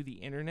connected to the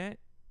internet,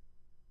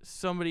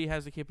 somebody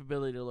has the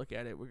capability to look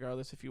at it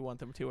regardless if you want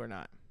them to or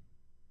not.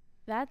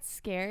 That's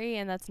scary,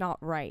 and that's not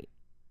right.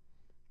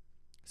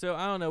 So,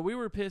 I don't know. We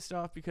were pissed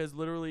off because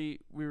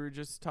literally we were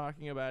just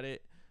talking about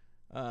it.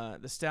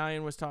 The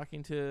Stallion was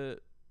talking to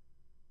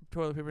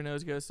Toilet Paper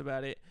Nose Ghost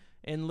about it.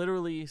 And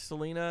literally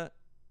Selena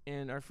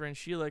and our friend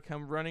Sheila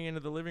come running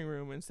into the living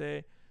room and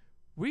say,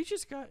 we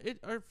just got it.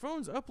 Our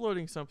phone's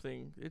uploading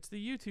something. It's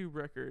the YouTube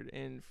record.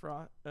 And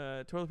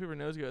Toilet Paper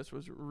Nose Ghost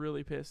was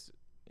really pissed.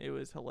 It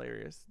was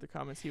hilarious, the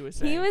comments he was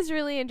saying. He was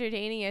really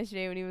entertaining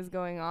yesterday when he was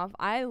going off.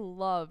 I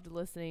loved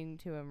listening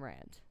to him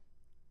rant.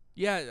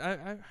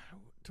 Yeah,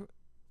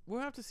 we'll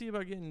have to see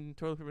about getting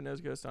Toilet Paper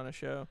Nose Ghost on a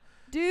show.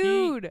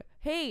 Dude,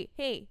 hey.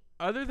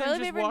 Other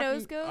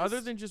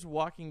than just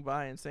walking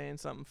by and saying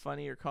something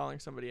funny or calling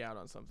somebody out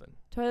on something.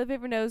 Toilet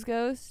Paper Nose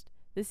Ghost,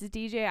 this is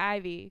DJ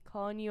Ivy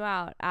calling you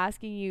out,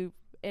 asking you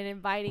and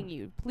inviting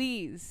you.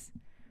 Please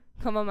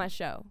come on my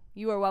show.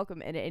 You are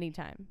welcome at any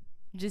time.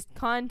 Just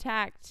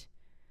contact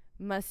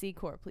Must See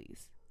Core,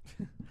 please.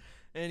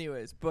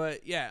 Anyways,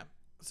 but yeah.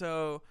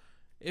 So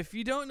if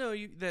you don't know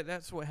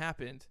that's what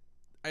happened,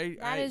 I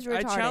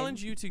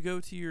challenge you to go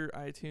to your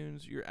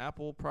iTunes, your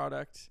Apple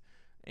product,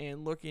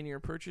 and look in your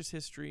purchase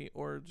history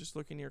or just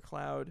look in your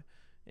cloud,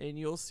 and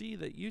you'll see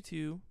that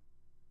U2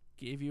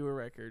 gave you a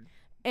record.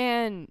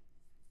 And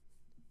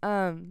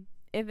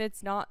if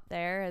it's not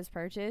there as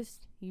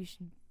purchased, you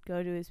should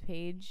go to his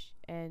page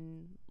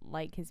and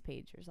like his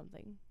page or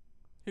something.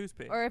 Whose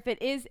page? Or if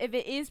it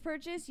is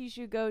purchased, you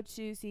should go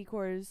to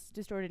C-Core's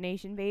Distorted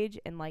Nation page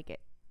and like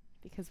it,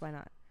 because why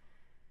not?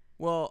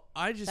 Well,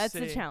 that's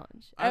the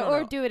challenge.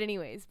 Or do it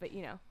anyways, but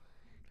you know.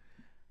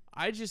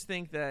 I just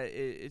think that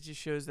it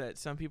just shows that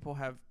some people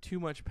have too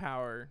much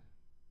power.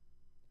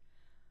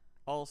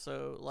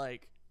 Also,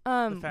 like,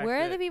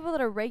 where are the people that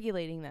are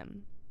regulating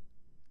them?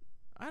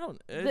 I don't.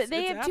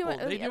 They have Apple. too much.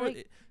 They do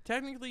it.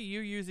 Technically,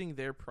 you're using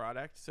their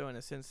product, so in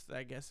a sense,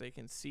 I guess they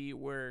can see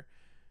where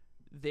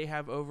they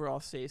have overall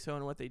say so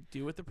in what they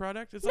do with the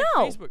product. It's like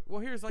Facebook.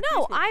 Well, here's like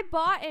no. Facebook. I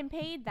bought and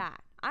paid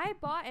that. I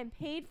bought and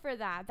paid for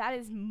that. That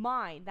is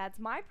mine. That's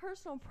my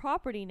personal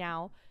property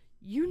now.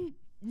 You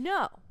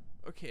know.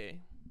 Okay.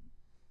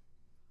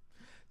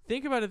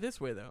 think about it this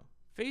way, though.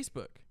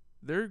 Facebook,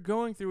 they're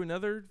going through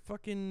another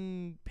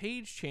fucking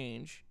page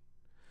change.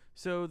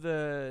 So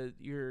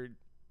your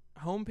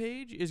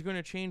homepage is going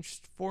to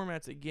change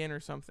formats again or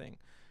something.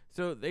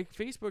 So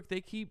Facebook,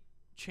 they keep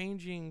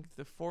changing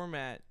the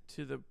format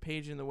to the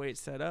page and the way it's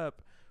set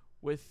up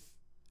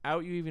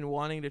without you even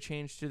wanting to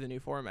change to the new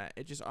format.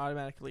 It just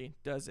automatically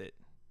does it.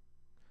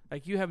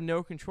 Like, you have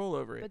no control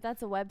over it. But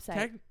that's a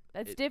website.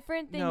 That's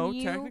different than no,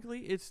 you. No,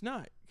 technically it's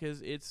not,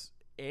 because it's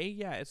a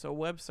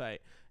website.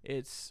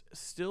 It's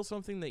still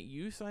something that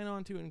you sign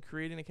on to and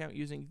create an account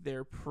using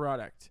their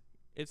product.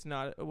 It's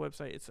not a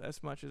website. It's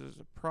as much as it's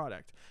a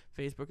product.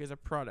 Facebook is a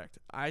product.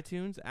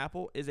 iTunes,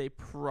 Apple is a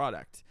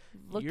product.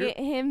 Look at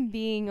him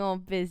being all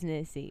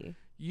businessy.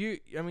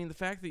 The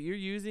fact that you're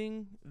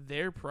using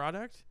their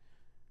product,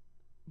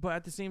 but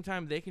at the same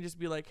time, they can just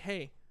be like,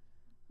 hey,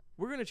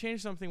 we're going to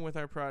change something with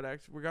our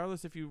product,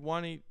 regardless if you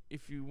want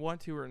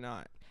to or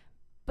not.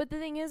 But the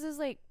thing is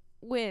like,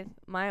 with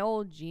my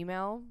old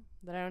Gmail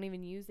that I don't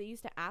even use, they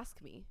used to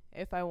ask me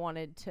if I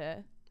wanted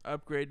to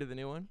upgrade to the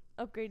new one.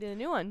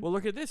 Well,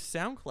 look at this,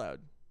 SoundCloud.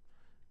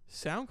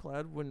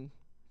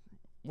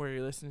 Where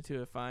you're listening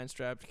to a fine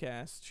strapped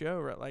cast show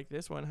right like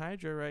this one,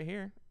 Hydra, right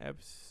here,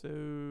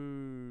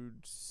 episode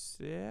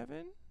 6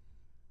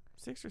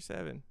 or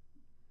 7.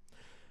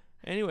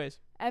 Anyways,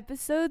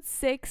 episode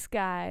 6,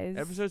 guys.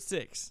 Episode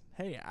 6.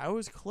 Hey, I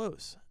was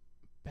close.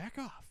 Back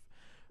off.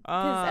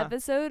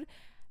 Because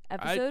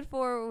episode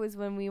 4 was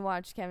when we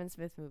watched Kevin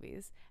Smith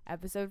movies.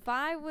 Episode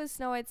 5 was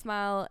Snow White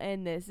Smile,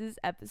 and this is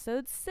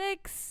episode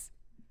 6.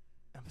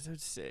 Episode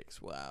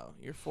 6. Wow,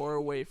 you're 4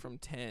 away from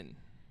 10.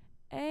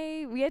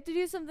 Hey, we have to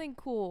do something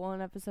cool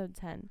on episode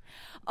 10.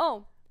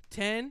 Oh,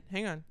 10.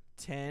 Hang on.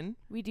 10.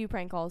 We do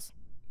prank calls.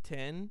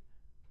 10,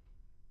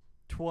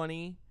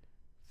 20,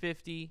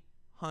 50,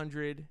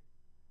 100,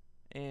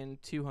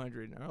 and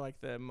 200 are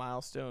like the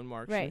milestone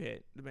marks you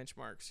hit, the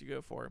benchmarks you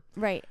go for.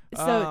 Right.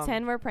 So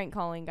 10 we're prank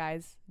calling,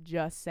 guys.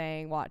 Just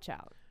saying, watch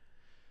out.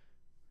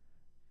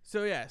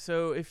 So yeah,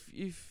 so if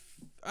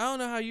I don't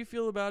know how you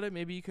feel about it,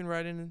 maybe you can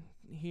write in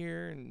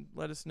here and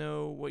let us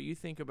know what you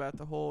think about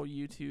the whole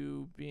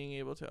YouTube being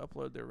able to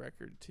upload their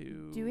record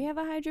to. Do we have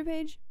a Hydra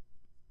page?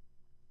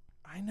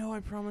 I know I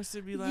promised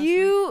it'd be last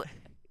week.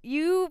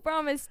 You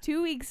promised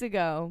 2 weeks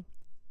ago.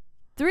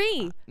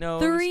 3.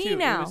 No, 3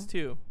 now.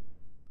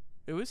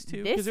 It was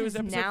 2 because it was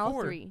episode now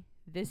 4. 3.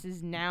 This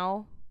is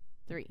now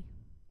 3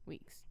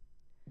 weeks.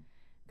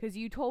 Because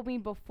you told me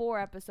before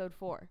episode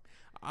 4.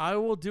 I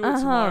will do it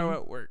tomorrow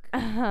at work.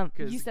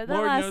 You said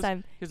that last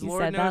time. Because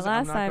Lord knows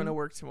I'm not going to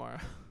work tomorrow.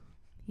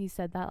 You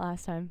said that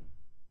last time.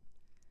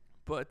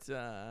 But,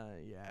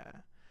 yeah.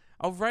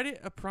 I'll write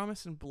it a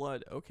promise in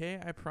blood, okay?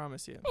 I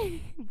promise you.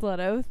 Blood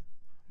oath.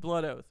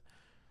 Blood oath.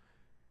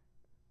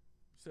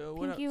 So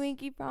what Pinky else?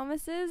 Winky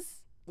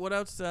promises. What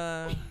else?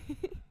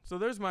 So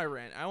there's my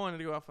rant. I wanted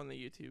to go off on the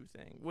YouTube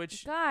thing,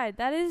 which God,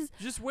 that is.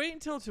 Just wait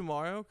until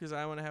tomorrow, because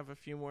I want to have a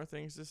few more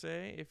things to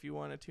say. If you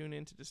want to tune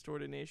into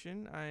Distorted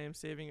Nation, I am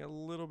saving a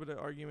little bit of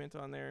argument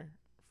on there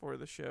for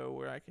the show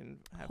where I can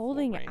have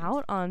holding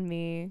out on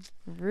me.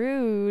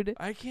 Rude.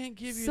 I can't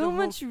give you so the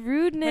much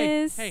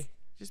rudeness. Hey,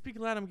 just be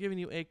glad I'm giving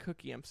you a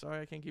cookie. I'm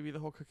sorry I can't give you the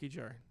whole cookie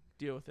jar.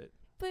 Deal with it.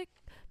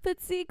 But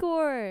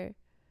Secor.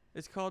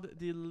 It's called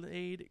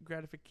delayed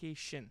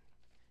gratification.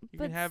 You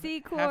but can have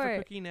Secor. half a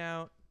cookie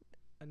now,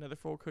 another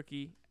full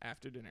cookie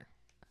after dinner.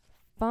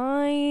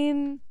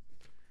 Fine.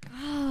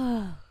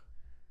 All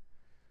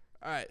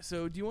right,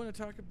 so do you want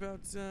to talk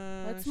about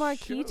That's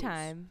marquee shows?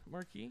 time.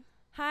 Marquee?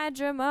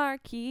 Hydra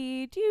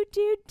marquee.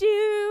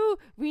 Do.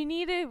 We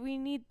need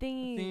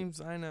things. Themes,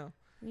 I know.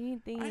 We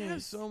need things. I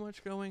have so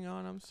much going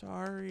on. I'm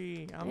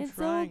sorry. I'm It's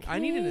trying. okay. I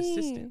need an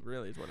assistant,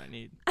 really, is what I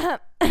need.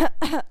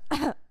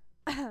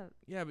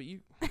 Yeah, but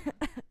you...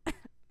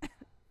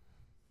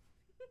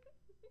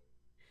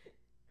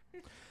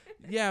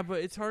 Yeah, but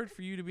it's hard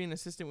for you to be an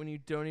assistant when you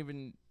don't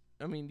even...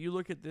 I mean, you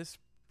look at this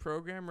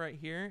program right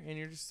here, and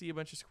you just see a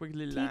bunch of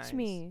squiggly lines. Teach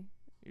me.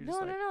 You're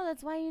No.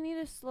 That's why you need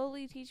to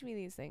slowly teach me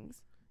these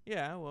things.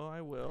 Yeah, well,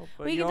 I will.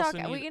 But We you can also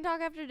talk. need, We can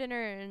talk after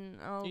dinner,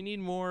 and you need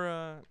more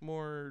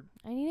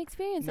I need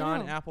experience. I know.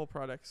 non-Apple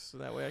products, so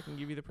that way I can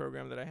give you the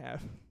program that I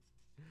have.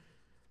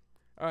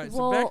 All right,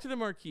 Well- so back to the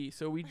marquee.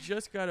 So we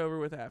just got over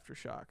with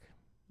Aftershock.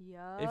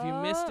 Yeah. If you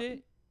missed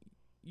it,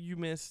 you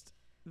missed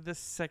the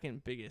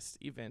second biggest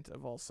event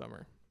of all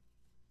summer.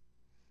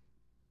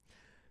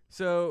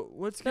 So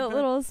let's get the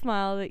little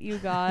smile that you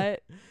got.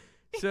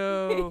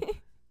 So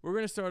we're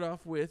going to start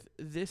off with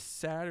this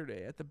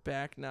Saturday at the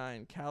Back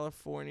 9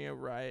 California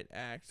Riot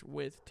Act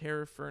with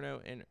Terraferno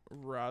and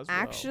Roswell.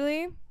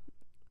 Actually,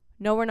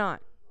 no, we're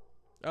not.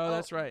 Oh,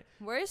 that's right.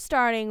 We're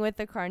starting with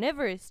the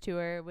Carnivorous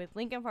Tour with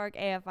Linkin Park,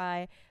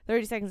 AFI,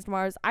 30 Seconds to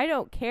Mars. I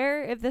don't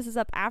care if this is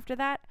up after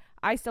that.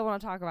 I still want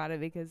to talk about it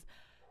because,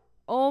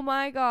 oh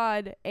my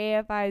God,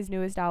 AFI's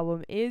newest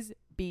album is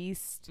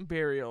Beast.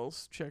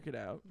 Burials. Check it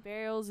out.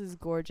 Burials is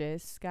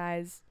gorgeous,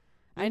 guys.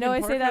 I Linkin know I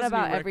Park say that has a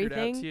new about record out,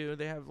 everything. too.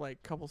 They have like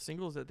a couple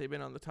singles that they've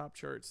been on the top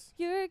charts.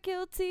 You're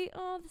guilty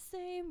all the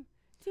same.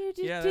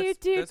 Yeah, that's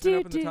been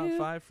up in the top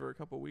 5 for a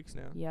couple weeks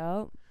now.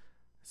 Yep.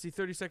 See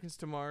 30 Seconds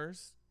to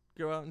Mars.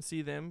 Go out and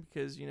see them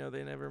because, you know,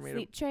 they never made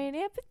Sleep Train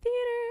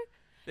Amphitheater.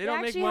 They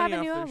don't make actually money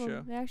have a new off album. their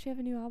show. They actually have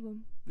a new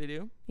album. They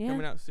do? Yeah.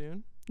 Coming out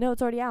soon? No,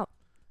 it's already out.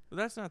 Well,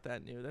 that's not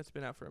that new. That's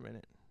been out for a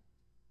minute.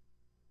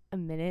 A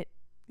minute.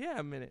 Yeah,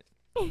 a minute.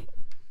 A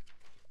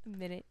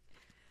minute.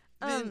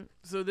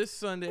 So this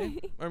Sunday,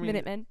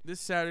 Minutemen. this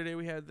Saturday,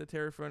 we had the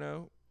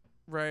Terraforno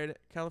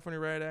California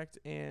Riot Act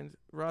and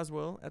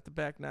Roswell at the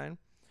Back Nine.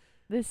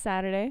 This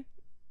Saturday.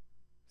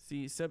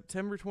 See,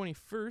 September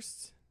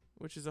 21st,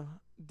 which is a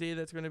day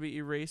that's going to be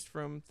erased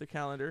from the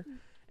calendar.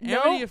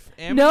 Amity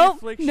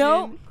Affliction,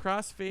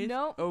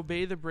 Crossfaith,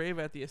 Obey the Brave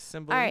at the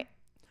Assembly. All right.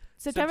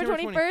 September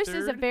 21st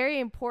is a 23rd. very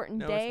important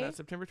No, day. it's not.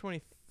 September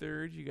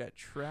 23rd, you got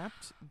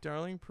Trapped,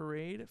 Darling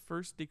Parade,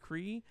 First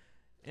Decree,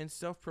 and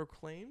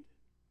Self-Proclaimed.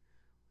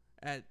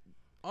 The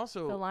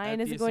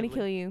lion isn't going to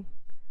kill you.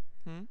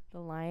 The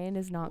lion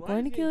is not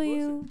going to kill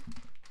you.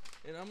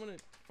 And I'm going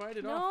to fight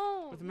it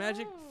off with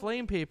magic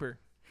flame paper.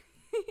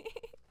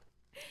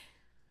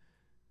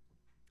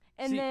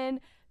 And then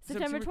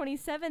September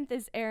 27th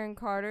is Aaron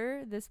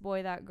Carter, This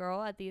Boy, That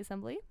Girl at the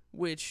Assembly.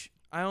 Which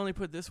I only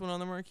put this one on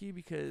the marquee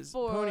because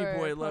Pony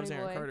Boy loves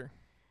Aaron Carter.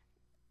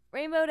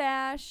 Rainbow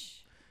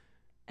Dash.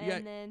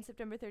 And then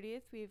September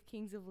 30th, we have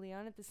Kings of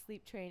Leon at the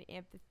Sleep Train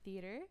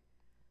Amphitheater.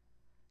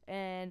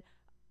 And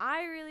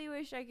I really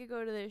wish I could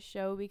go to this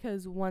show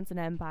because Once an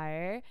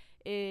Empire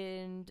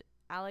and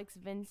Alex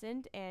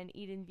Vincent and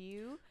Eden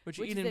View, which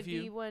is a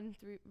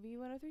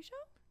V103 show?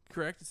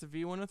 Correct. It's a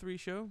V103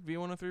 show.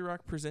 V103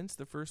 Rock presents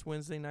the first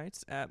Wednesday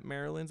nights at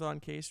Maryland's on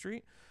K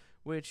Street,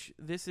 which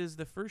this is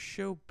the first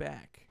show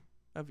back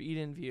of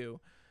Eden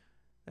View.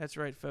 That's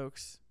right,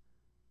 folks.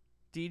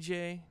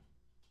 DJ,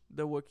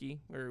 the Wookiee,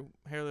 or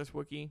Hairless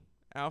Wookiee,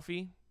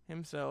 Alfie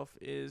himself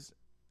is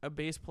a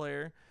bass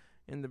player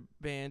in the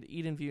band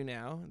Eden View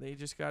now. They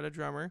just got a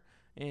drummer.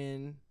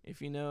 And if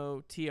you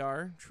know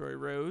TR, Troy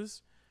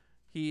Rose,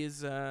 he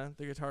is the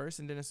guitarist,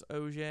 and Dennis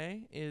Auger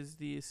is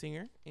the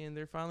singer. And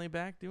they're finally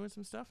back doing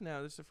some stuff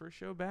now. This is the first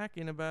show back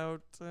in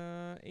about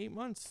 8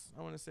 months,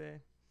 I want to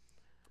say.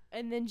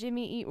 And then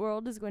Jimmy Eat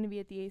World is going to be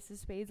at the Ace of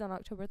Spades on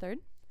October 3rd.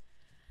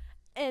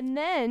 And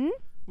then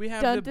we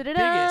have the biggest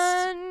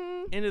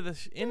end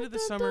of the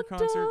summer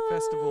concert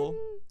festival.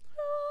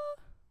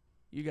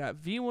 You got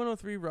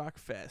V103 Rock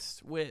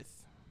Fest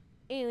with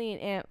Alien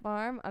Ant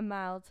Farm, A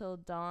Mile Till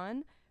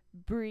Dawn,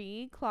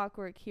 Bree,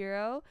 Clockwork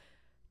Hero,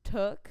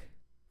 Took,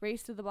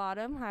 Race to the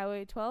Bottom,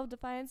 Highway 12,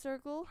 Defiant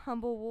Circle,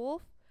 Humble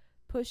Wolf,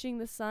 Pushing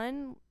the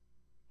Sun,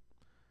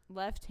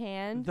 Left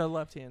Hand. The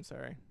Left Hand,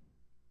 sorry.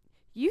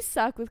 You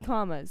suck with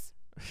commas.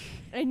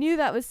 I knew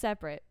that was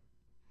separate.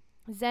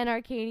 Zen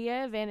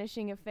Arcadia,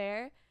 Vanishing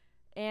Affair,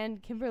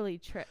 and Kimberly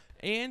Tripp.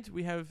 And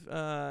we have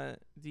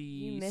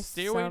the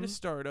Stairway to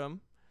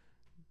Stardom,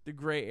 The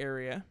Gray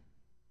Area.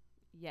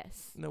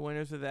 Yes. The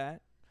winners of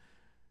that.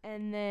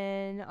 And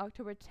then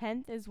October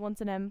 10th is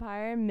Once an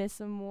Empire, Miss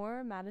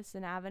Amour,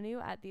 Madison Avenue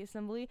at the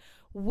Assembly,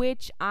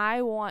 which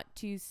I want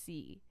to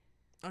see.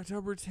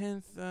 October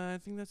 10th, I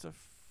think that's a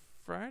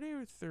Friday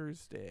or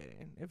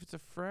Thursday. If it's a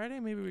Friday,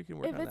 maybe we can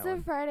work on that. If it's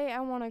a Friday,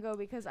 I want to go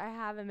because I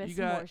have a Miss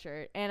Amour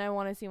shirt, and I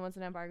want to see Once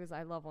an Empire because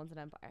I love Once an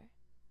Empire.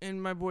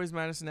 And my boys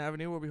Madison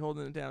Avenue will be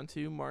holding it down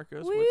too.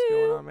 Marcos, Woo! What's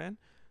going on, man?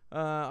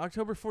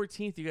 October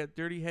 14th, you got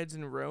Dirty Heads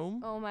in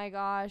Rome. Oh my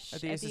gosh.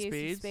 At the Ace of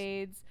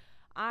Spades.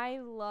 I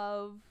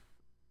love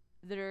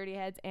the Dirty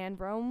Heads and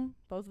Rome,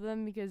 both of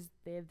them, because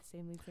they have the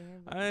same lead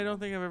singer. I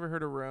don't think I've ever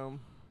heard of Rome.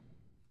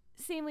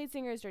 Same lead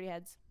singer as Dirty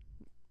Heads.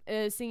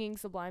 Singing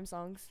Sublime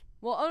songs.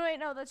 Well, oh wait,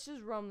 no, that's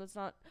just Rome. That's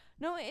not.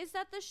 No, is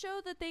that the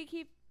show that they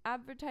keep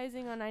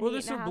advertising on 98.5 songs? Well,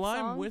 there's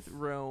Sublime with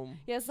Rome.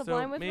 Yeah,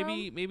 Sublime with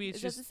Rome. Maybe it's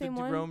just the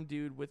Rome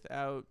dude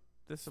without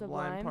the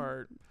Sublime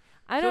part.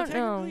 I don't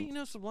know. You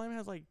know, Sublime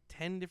has like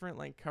 10 different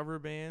like cover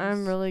bands.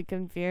 I'm really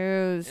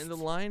confused. And the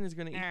lion is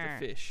gonna eat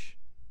the fish.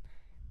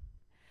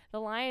 The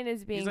lion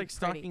is being. He's like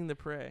stalking the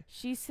prey.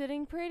 She's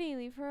sitting pretty.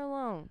 Leave her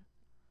alone.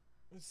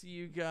 Let's see.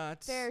 You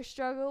got Fair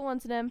Struggle,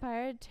 Once an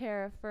Empire,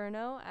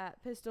 Terraferno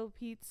at Pistol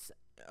Pete's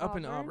up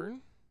in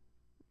Auburn.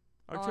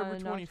 October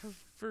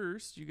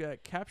 21st, you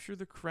got Capture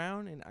the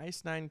Crown and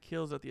Ice 9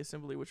 Kills at the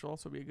Assembly, which will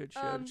also be a good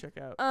show to check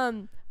out.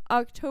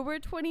 October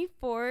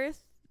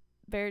 24th,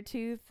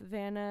 Beartooth,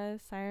 Vanna,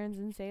 Sirens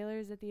and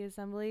Sailors at the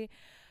Assembly.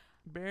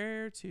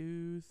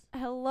 Beartooth.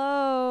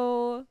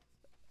 Hello.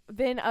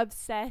 Been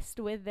obsessed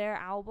with their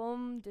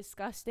album,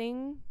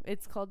 Disgusting.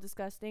 It's called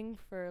Disgusting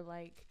for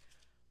like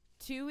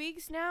 2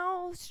 weeks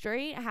now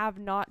straight. Have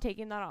not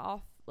taken that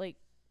off like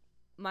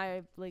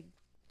my like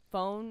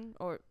phone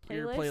or playlist.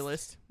 Your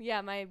playlist.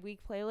 Yeah, my week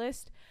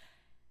playlist.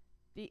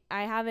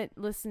 I haven't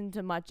listened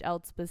to much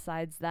else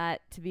besides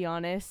that, to be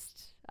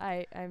honest.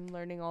 I'm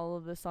learning all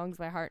of the songs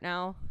by heart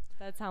now.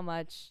 That's how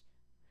much.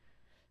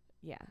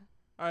 Yeah.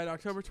 All right,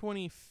 October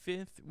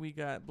 25th, we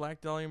got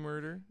Black Dahlia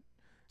Murder.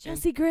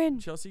 Chelsea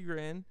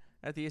Grin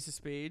at the Ace of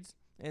Spades.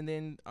 And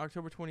then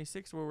October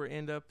 26th, where we'll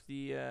end up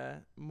the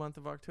month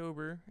of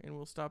October, and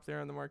we'll stop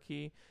there on the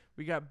marquee.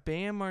 We got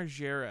Bam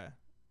Margera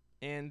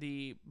and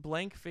the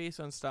Blank Face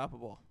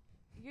Unstoppable.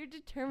 You're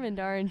determined,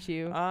 aren't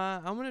you?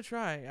 I'm gonna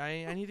try.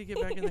 I need to get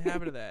back in the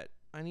habit of that.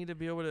 I need to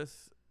be able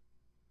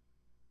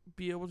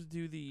to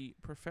do the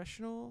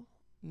professional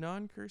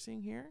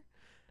non-cursing here,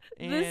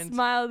 The and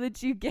smile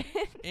that you get.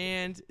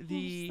 and Just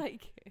the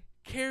like,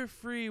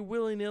 carefree,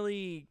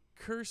 willy-nilly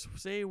curse,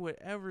 say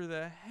whatever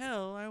the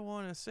hell I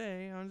want to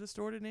say on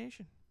Distorted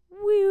Nation.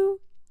 woo.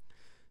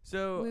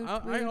 So Woot I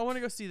woot. want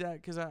to go see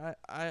that because I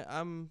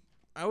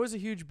was a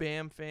huge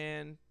Bam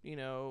fan. You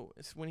know,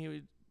 it's when he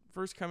was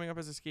first coming up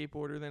as a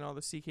skateboarder, then all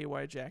the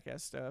CKY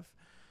Jackass stuff.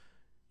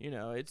 You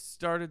know, it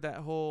started that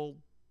whole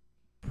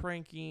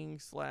pranking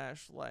 /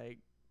 like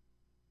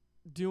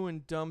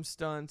doing dumb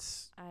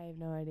stunts, I have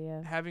no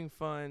idea. having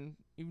fun.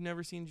 You've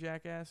never seen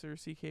Jackass or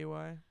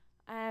CKY?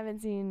 I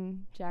haven't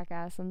seen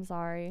Jackass. I'm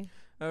sorry.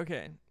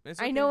 Okay, it's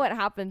I okay. know what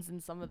happens in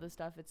some of the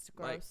stuff. It's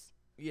gross. Like,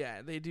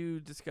 yeah, they do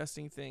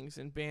disgusting things,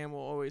 and Bam will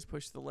always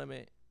push the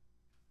limit.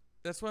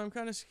 That's why I'm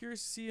kind of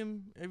curious to see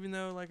him, even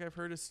though like I've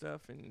heard his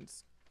stuff, and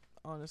it's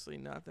honestly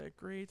not that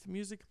great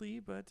musically,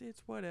 but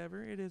it's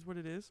whatever. It is what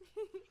it is.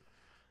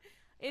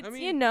 It's,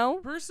 mean, you know.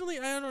 Personally,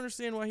 I don't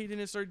understand why he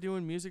didn't start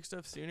doing music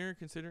stuff sooner,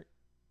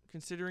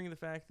 considering the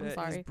fact I'm that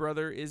his sorry.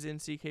 brother is in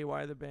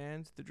CKY, the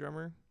band, the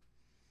drummer.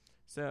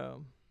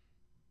 So,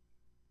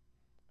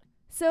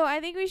 So I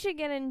think we should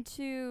get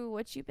into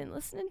what you've been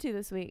listening to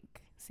this week,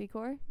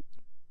 Secor.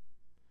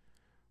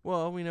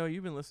 well, we know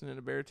you've been listening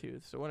to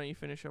Beartooth, so why don't you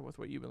finish up with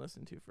what you've been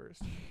listening to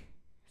first?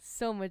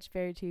 So much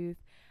Beartooth,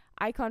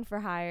 Icon for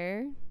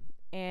Hire,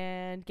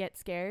 and Get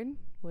Scared,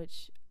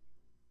 which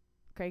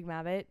Craig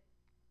Mabbitt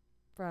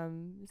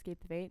from Escape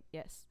the Fate.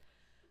 Yes.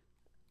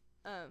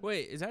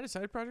 Wait, is that a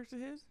side project of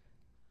his?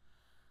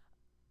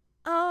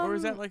 Or Or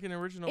is that like an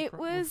original it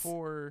was-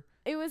 before?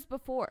 It was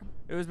before.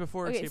 It was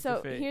before Okay, Escape so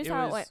the Fate. here's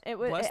how it went. It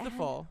was Bless the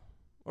Fall.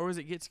 Or was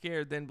it Get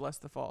Scared, then Bless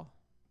the Fall?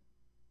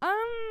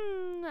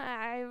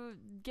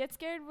 Get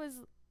Scared was.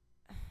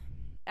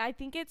 I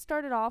think it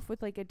started off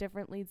with like a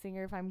different lead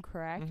singer, if I'm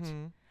correct.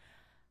 Mhm.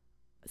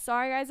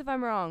 Sorry guys if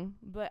I'm wrong,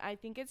 but I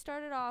think it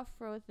started off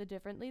with a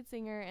different lead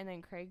singer, and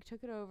then Craig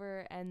took it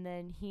over, and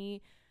then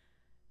he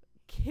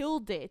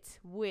killed it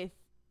with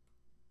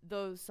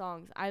those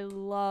songs. I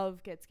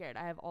love Get Scared.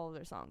 I have all of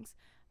their songs.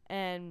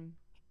 And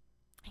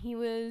he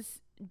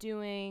was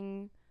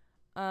doing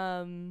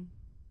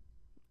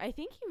I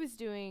think he was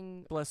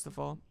doing Bless the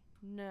Fall.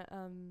 no,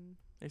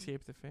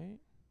 Escape the Fate.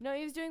 no,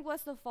 he was doing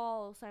Bless the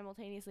Fall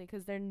simultaneously,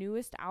 because their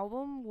newest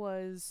album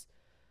was,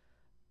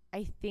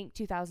 I think,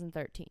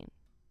 2013.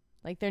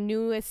 Like their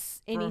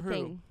newest For who?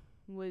 anything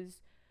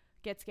was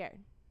Get Scared.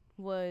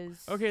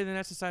 Was Okay, then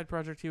that's a side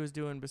project he was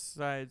doing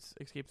besides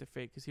Escape the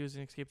Fate, because he was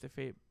in Escape the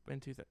Fate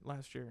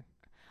last year.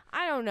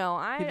 I don't know.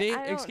 I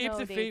don't Escape know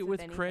the dates Fate with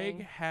anything.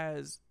 Craig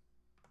has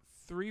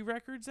 3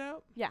 records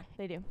out, Yeah,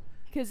 they do.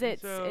 Because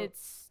it's So-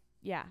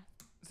 yeah.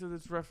 so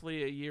that's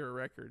roughly a year a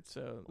record.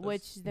 So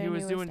Which he their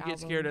was doing newest Get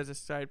Scared album. as a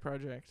side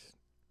project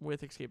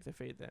with Escape the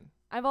Fate. Then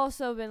I've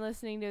also been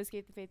listening to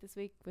Escape the Fate this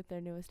week with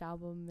their newest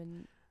album,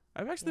 and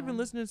I've actually been Yeah.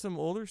 listening to some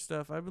older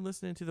stuff. I've been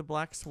listening to the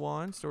Black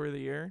Swan Story of the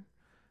Year.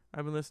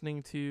 I've been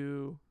listening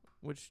to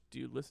do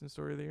you listen to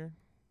Story of the Year?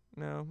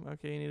 No,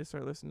 okay, you need to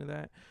start listening to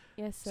that.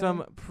 yes, sir.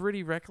 Some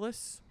Pretty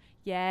Reckless.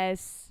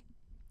 yes,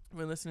 I've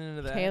been listening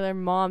to that. Taylor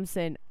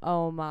Momsen.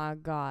 Oh my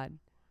God.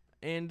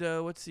 And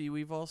let's see,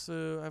 I've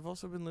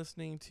also been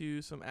listening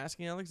to some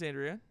Asking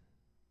Alexandria.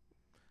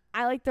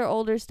 I like their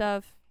older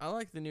stuff. I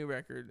like the new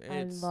record. I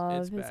It's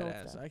love it's his old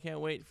badass. stuff. I can't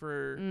wait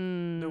for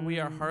the We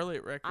Are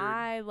Harlot record.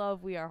 I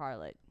love We Are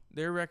Harlot.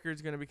 Their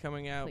record's gonna be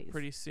coming out Please.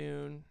 pretty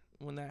soon.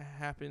 When that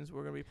happens,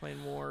 we're gonna be playing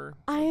more.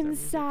 I of their am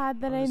music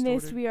sad that on I missed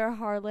Distorted. We Are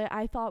Harlot.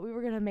 I thought we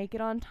were gonna make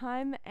it on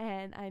time,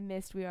 and I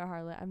missed We Are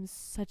Harlot. I'm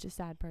such a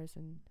sad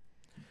person.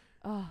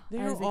 Oh, I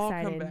They'll was all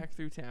excited. come back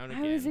through town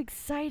again. I was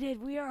excited.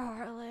 We Are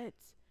Harlot.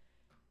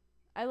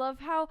 I love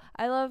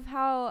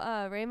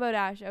how Rainbow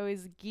Dash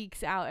always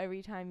geeks out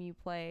every time you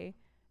play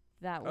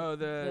that one.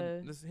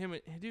 him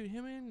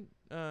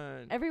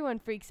and Everyone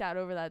freaks out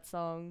over that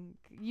song.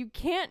 You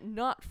can't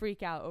not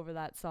freak out over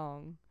that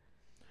song.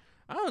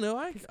 I don't know.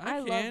 I 'Cause I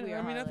love can. We Are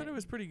I mean, I thought it Harlot.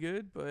 was pretty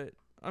good, but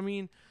I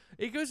mean,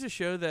 it goes to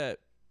show that.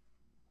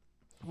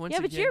 Once Yeah,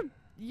 but again,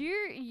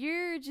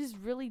 you're just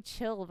really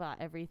chill about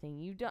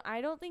everything.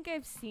 I don't think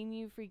I've seen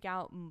you freak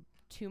out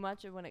too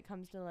much when it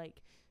comes to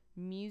like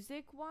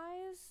music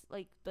wise,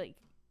 like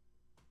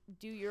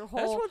do your that's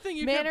whole one thing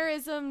you kept-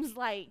 mannerisms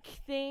like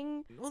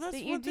thing well, that's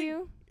that you one thing.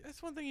 do.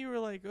 That's one thing you were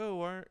like,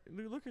 oh,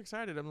 you look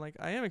excited. I'm like,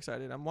 I am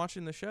excited. I'm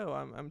watching the show.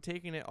 I'm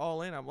taking it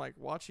all in. I'm like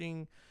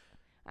watching.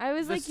 I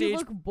was The like, you stage-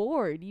 look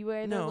bored. You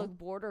either No. look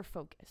bored or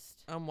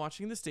focused. I'm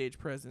watching the stage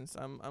presence.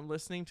 I'm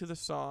listening to the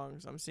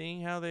songs. I'm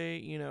seeing how they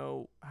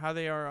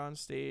are on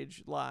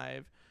stage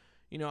live.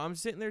 I'm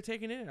sitting there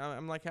taking it in.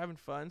 I'm like having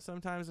fun.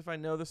 Sometimes if I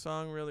know the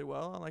song really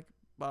well, I like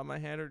bob my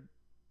head or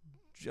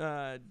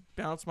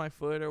bounce my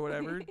foot or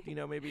whatever.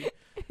 Maybe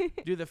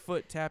do the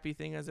foot tappy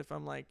thing as if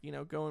I'm like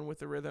going with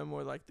the rhythm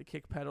or like the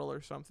kick pedal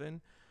or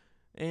something.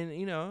 And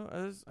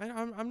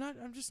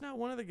I'm just not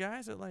one of the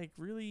guys that like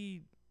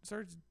really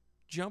starts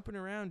jumping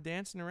around,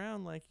 dancing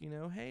around like, you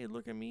know, hey,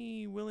 look at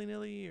me,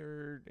 willy-nilly,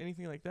 or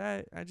anything like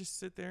that. I just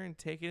sit there and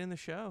take it in the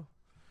show.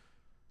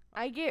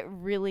 I get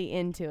really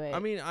into it. I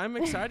mean, I'm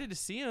excited to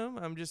see him.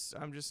 I'm just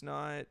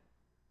not,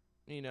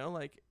 you know,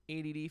 like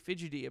ADD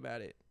fidgety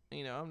about it.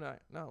 You know, I'm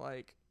not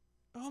like,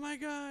 oh my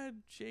God,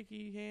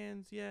 shaky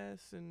hands, yes,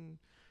 and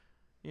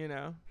you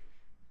know,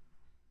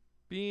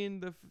 being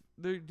the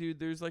dude.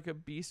 There's like a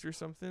beast or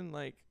something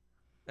like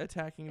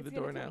attacking the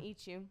door It's now. gonna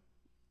eat you.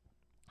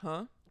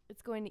 Huh?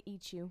 It's going to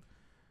eat you.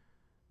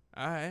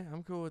 All right,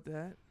 I'm cool with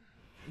that.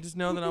 Just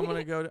know that I'm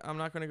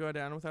not gonna go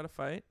down without a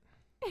fight.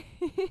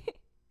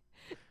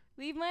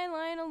 Leave my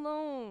lion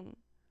alone.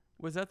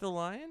 Was that the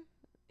lion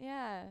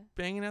Yeah.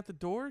 banging out the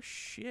door?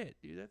 Shit,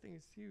 dude, that thing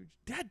is huge.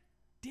 God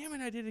damn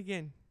it, I did it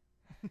again.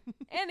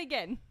 And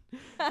again.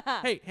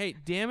 Hey,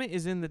 damn it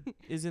is in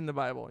the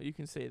Bible. You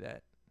can say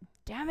that.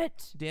 Damn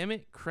it. Damn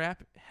it,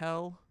 crap,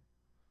 hell,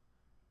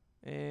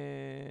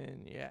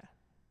 and yeah,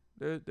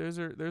 those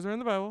are in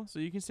the Bible, so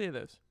you can say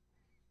those.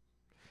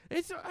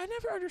 I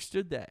never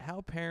understood that,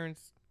 how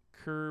parents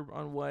curb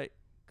on what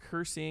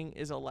cursing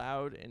is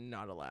allowed and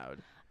not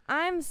allowed.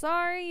 I'm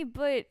sorry,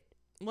 but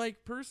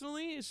Like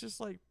personally, it's just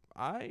like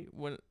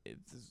when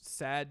it's a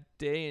sad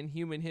day in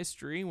human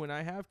history when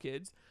I have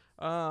kids.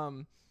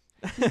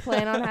 you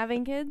plan on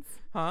having kids?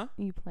 Huh?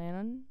 You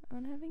plan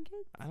on having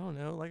kids? I don't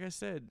know. Like I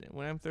said,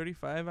 when I'm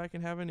 35, I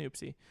can have an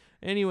oopsie.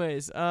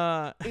 Anyways,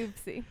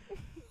 Oopsie.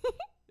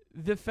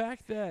 the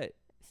fact that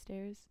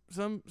Stairs.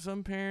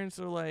 some parents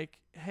are like,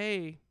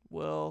 hey,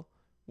 well,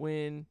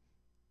 when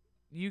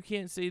you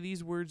can't say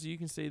these words, you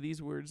can say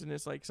these words, and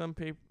it's like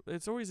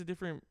it's always a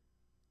different.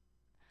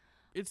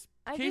 It's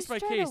I case just by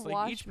try to case. Like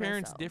watch each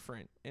parent's myself.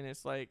 different, and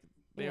it's like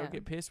they don't Yeah.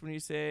 get pissed when you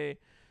say,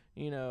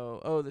 you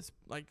know, oh, this,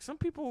 like some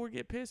people will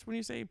get pissed when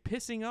you say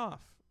pissing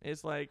off.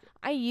 It's like,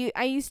 I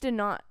used to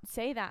not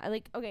say that.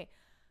 Like, okay,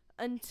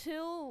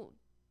 until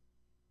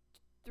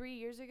 3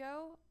 years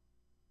ago,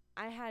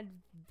 I had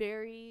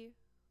very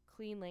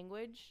clean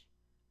language,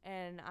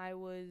 and I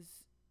was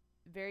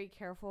very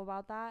careful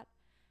about that.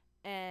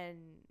 And,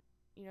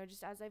 you know,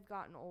 just as I've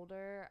gotten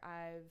older,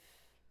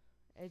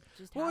 it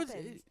just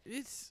happens.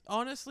 It's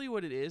honestly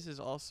what it is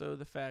also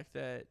the fact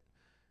that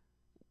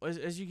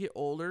as you get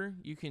older,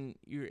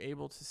 you're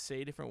able to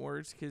say different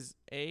words because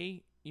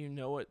you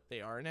know what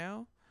they are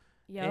now,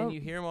 and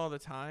you hear them all the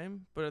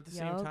time. But at the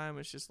same time,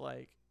 it's just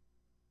like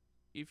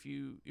if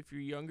you're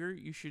younger,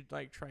 you should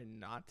like try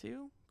not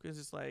to, because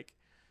it's like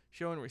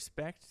showing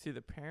respect to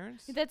the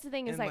parents. That's the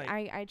thing is and, like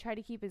I try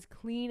to keep as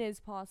clean as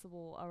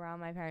possible around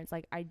my parents.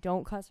 Like I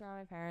don't cuss around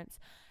my parents.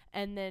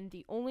 And then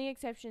the only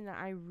exception that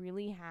I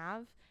really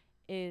have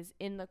is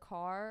in the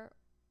car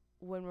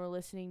when we're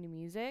listening to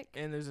music.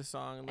 And there's a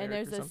song And lyric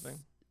there's or something.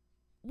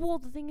 Well,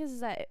 the thing is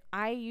that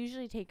I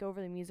usually take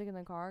over the music in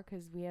the car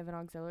because we have an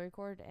auxiliary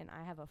cord and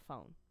I have a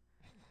phone.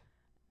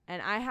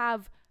 And I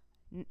have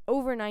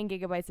over 9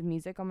 gigabytes of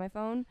music on my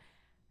phone.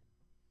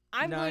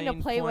 I'm going to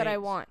play what I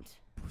want.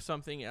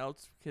 Something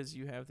else because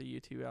you have the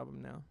U2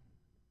 album now.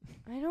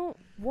 I don't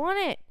want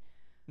it.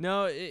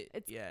 No,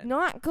 It's yeah.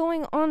 not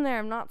going on there.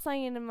 I'm not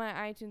signing into my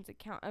iTunes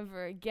account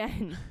ever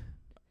again.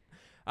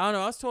 I don't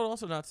know. I was told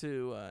also not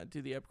to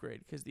do the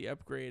upgrade because the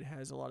upgrade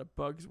has a lot of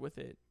bugs with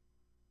it.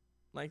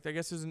 Like, I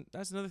guess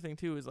that's another thing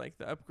too. Is like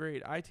the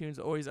upgrade. iTunes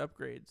always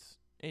upgrades,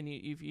 and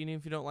even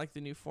if you don't like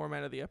the new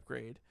format of the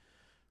upgrade,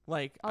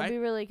 like I'll be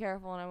really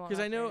careful and I won't.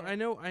 because I upgrade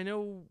it.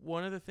 know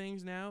one of the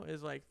things now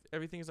is like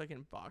everything's like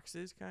in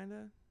boxes,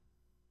 kinda,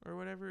 or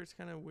whatever. It's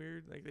kind of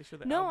weird. Like they show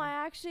the No, album. I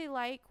actually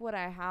like what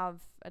I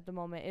have at the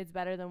moment. It's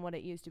better than what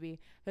it used to be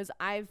because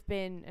I've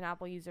been an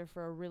Apple user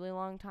for a really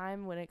long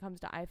time when it comes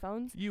to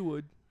iPhones. You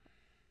would.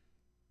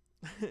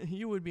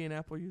 You would be an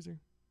Apple user.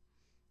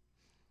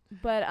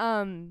 But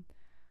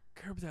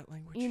Curb that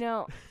language. you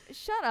know,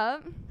 shut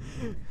up.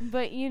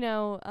 But you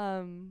know,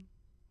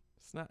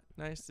 It's not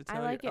nice to I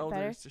tell like your it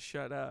better. elders to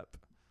shut up.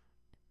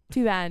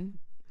 too bad.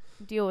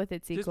 Deal with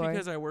it, Secor. Just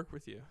because I work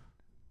with you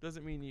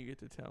doesn't mean you get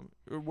to tell me.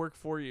 Or work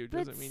for you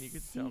doesn't mean you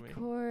get to tell me.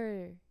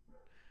 Secor.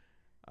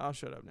 I'll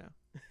shut up now.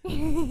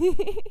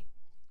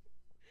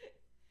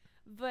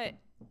 But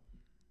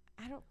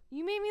I don't.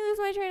 You made me lose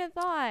my train of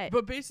thought.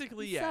 But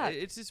basically, You yeah, suck.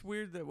 it's just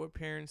weird that what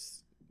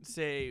parents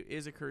say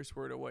is a curse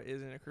word or what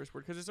isn't a curse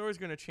word, because it's always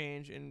going to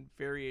change in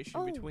variation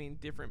Oh. between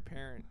different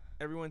parent.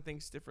 Everyone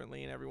thinks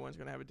differently, and everyone's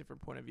going to have a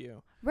different point of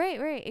view.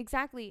 Right,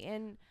 exactly.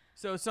 And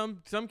So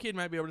some kid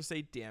might be able to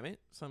say "damn it,"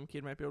 some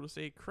kid might be able to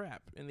say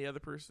 "crap," and the other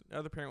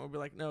parent will be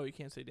like, "No, you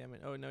can't say damn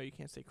it." "Oh no, you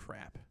can't say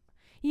crap."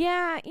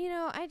 yeah, you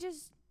know,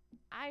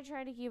 I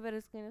try to keep it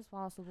as clean as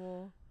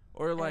possible.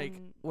 Or like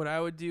And- what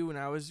I would do when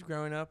I was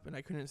growing up and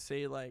I couldn't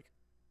say like,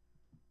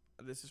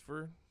 this is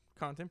for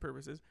content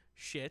purposes,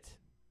 shit.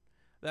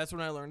 That's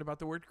when I learned about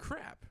the word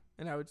crap.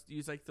 And I would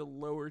use like the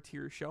lower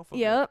tier shelf of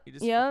Yep, it. You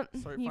just yep.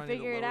 start You finding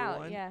figure the it lower out,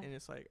 one, yeah. And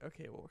it's like,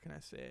 okay, well, what can I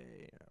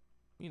say?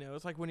 You know,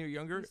 it's like when you're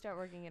younger, You start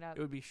working it up.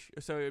 it would be,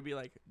 so it would be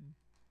like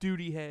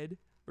duty head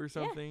or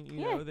something, you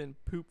yeah. know, then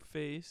poop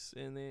face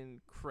and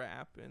then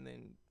crap and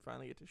then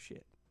finally get to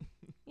shit.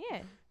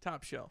 Yeah.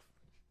 Top shelf.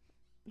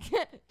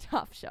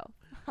 Top shelf.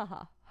 Ha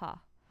ha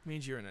ha.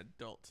 Means you're an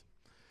adult.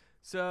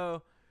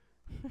 So,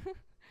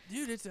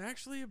 dude, it's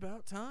actually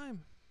about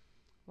time.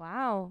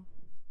 Wow.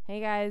 Hey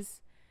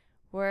guys,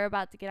 we're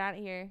about to get out of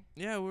here.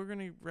 Yeah, we're going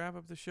to wrap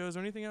up the show. Is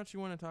there anything else you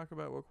want to talk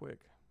about real quick?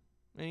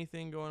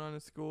 Anything going on in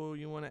school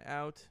you want to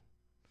out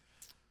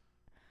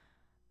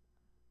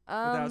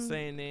without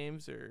saying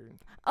names or?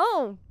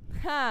 Oh,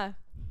 ha,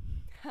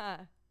 ha.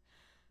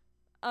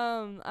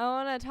 I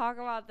want to talk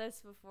about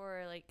this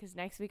before, like, because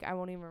next week I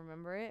won't even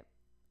remember it.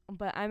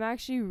 But I'm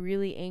actually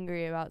really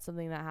angry about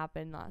something that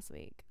happened last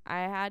week. I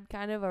had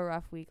kind of a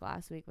rough week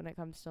last week when it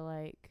comes to,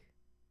 like,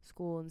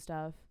 school and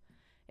stuff.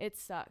 It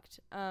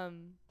sucked.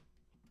 I'm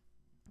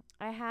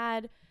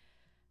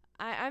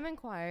in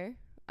choir.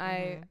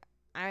 I'm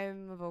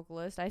a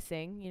vocalist. I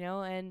sing,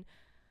 and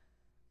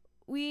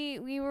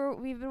we've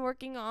been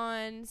working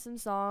on some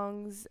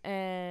songs,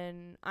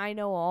 and I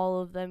know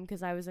all of them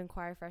because I was in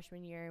choir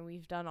freshman year, and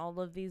we've done all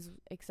of these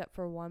except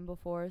for one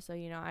before. So,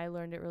 I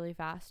learned it really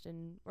fast,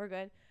 and we're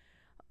good.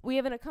 We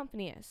have an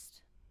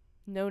accompanist,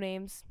 no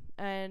names,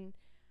 and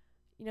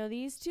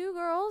these two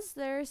girls,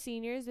 they're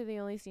seniors. They're the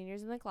only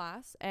seniors in the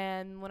class.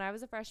 And when I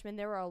was a freshman,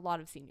 there were a lot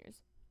of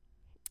seniors,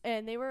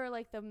 and they were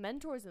like the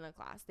mentors in the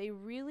class. They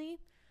really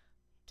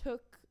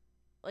took,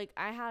 like,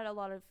 I had a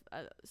lot of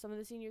some of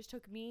the seniors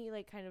took me,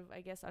 like, kind of,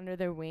 I guess, under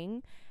their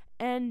wing,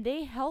 and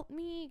they helped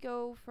me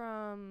go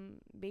from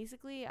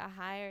basically a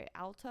higher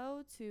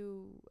alto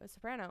to a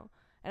soprano.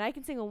 And I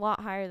can sing a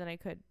lot higher than I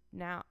could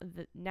now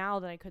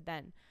than I could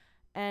then.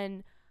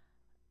 And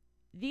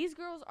these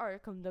girls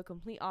are the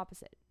complete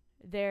opposite.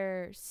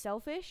 They're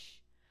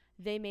selfish.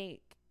 They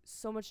make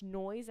so much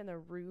noise, and they're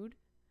rude.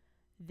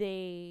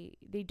 They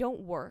don't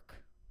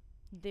work.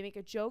 They make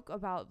a joke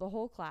about the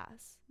whole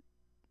class.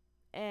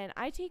 And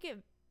I take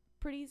it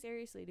pretty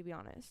seriously, to be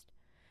honest.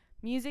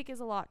 Music is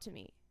a lot to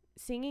me.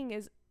 Singing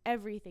is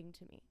everything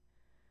to me.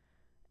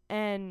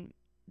 And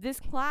this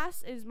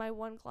class is my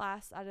one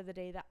class out of the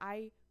day that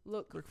I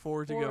look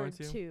forward to going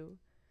to.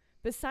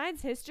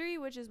 Besides history,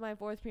 which is my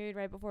fourth period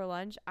right before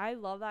lunch, I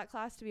love that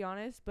class, to be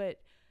honest. But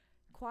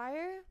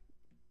choir,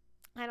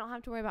 I don't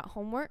have to worry about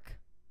homework.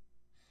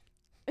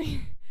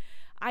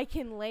 I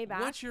can lay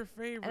back. What's your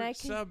favorite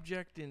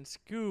subject in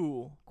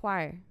school?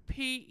 Choir.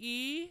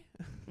 PE?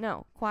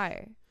 No,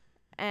 choir.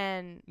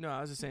 And no,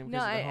 I was the same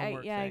because of the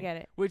homework thing. I get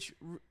it. Which,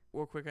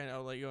 real quick, I know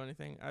I'll let you go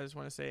anything. I just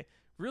want to say,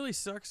 really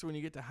sucks when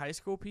you get to high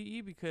school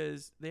PE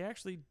because they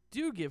actually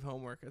do give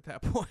homework at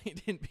that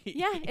point in PE.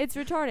 Yeah, it's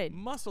retarded.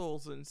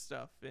 Muscles and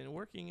stuff and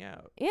working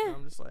out. Yeah. And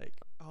I'm just like,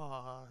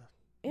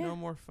 no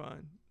more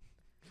fun.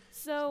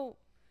 So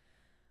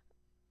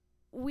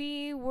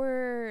we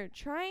were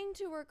trying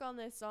to work on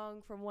this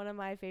song from one of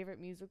my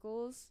favorite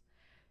musicals,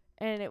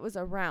 and it was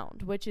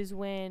Around, which is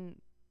when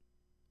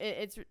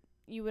it's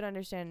you would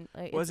understand.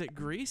 Like, was it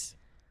Grease?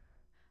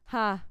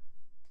 Ha.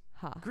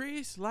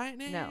 Grease,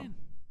 Lightning? No.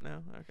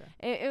 No? Okay.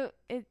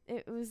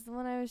 It was the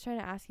one I was trying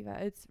to ask you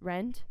about. It's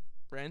Rent.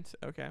 Rent?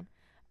 Okay.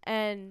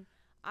 And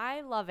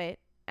I love it,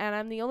 and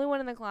I'm the only one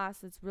in the class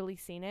that's really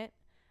seen it.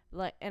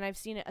 And I've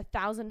seen it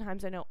 1,000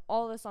 times. I know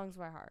all the songs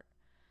by heart.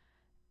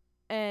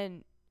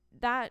 And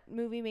that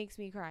movie makes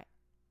me cry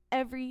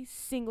every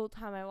single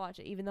time I watch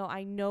it, even though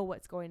I know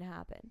what's going to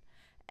happen.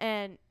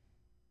 And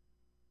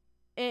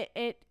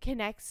it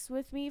connects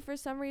with me for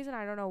some reason.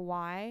 I don't know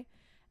why.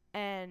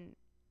 And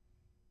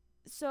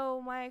so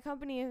my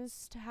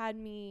accompanist had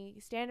me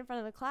stand in front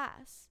of the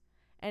class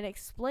and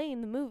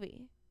explain the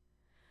movie.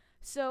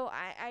 So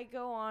I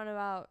go on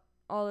about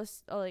all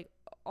this,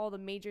 all the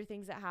major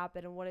things that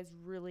happen and what it's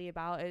really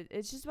about.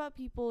 It's just about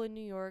people in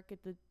New York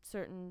at the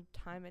certain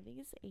time. I think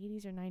it's the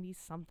 80s or 90s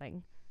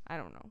something. I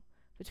don't know.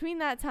 Between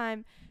that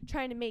time,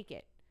 trying to make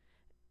it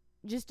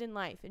just in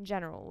life in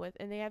general,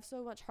 and they have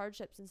so much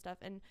hardships and stuff.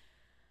 And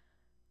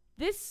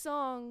this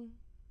song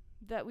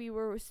that we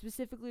were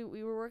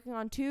working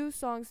on 2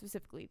 songs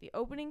specifically. The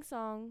opening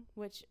song,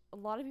 which a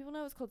lot of people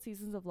know, is called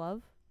Seasons of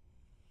Love.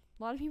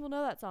 A lot of people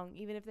know that song,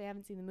 even if they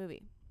haven't seen the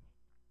movie.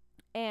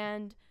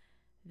 And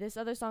this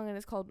other song, and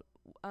it's called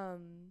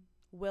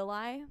Will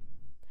I?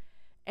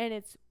 And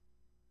it's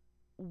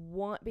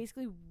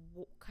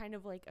kind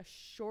of like a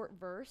short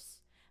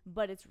verse,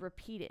 but it's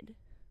repeated.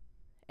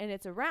 And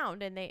it's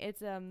around, and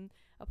it's a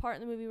part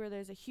in the movie where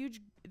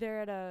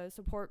they're at a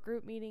support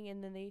group meeting,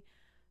 and then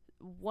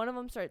one of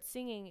them starts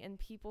singing, and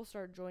people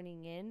start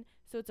joining in.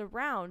 So it's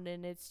around,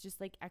 and it's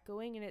just like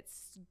echoing, and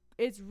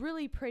it's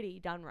really pretty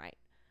done right.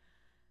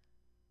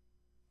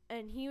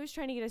 And he was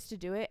trying to get us to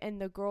do it,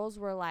 and the girls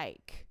were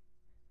like,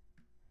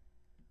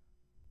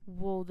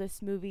 well,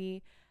 this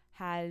movie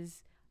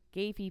has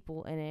gay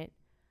people in it,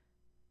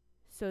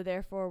 so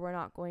therefore we're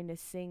not going to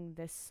sing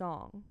this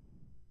song.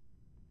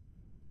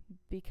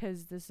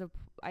 Because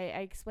I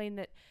explained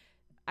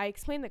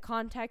the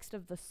context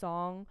of the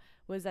song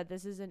was that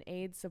this is an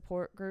AIDS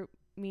support group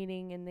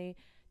meeting, and they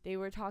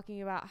were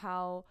talking about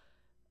how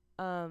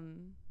the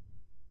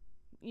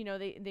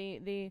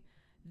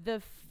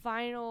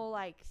final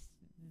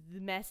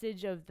the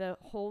message of the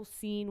whole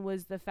scene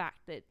was the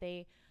fact that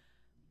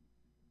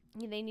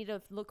they need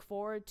to look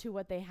forward to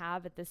what they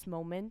have at this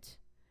moment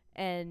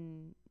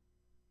and,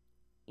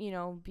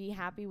 be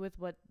happy with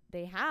what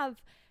they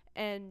have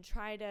and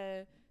try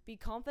to be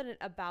confident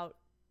about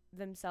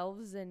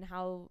themselves and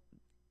how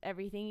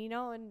everything,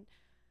 and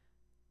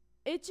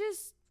it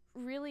just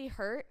really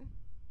hurt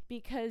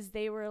because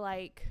they were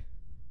like,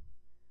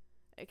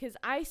 because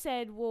I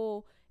said,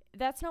 well,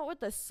 that's not what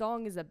the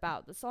song is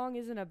about. The song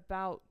isn't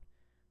about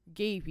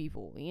gay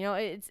people.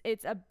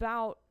 It's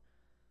about,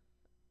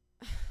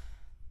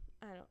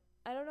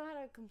 I don't know how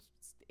to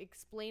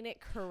explain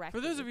it correctly.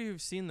 For those of you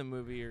who've seen the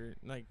movie or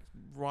like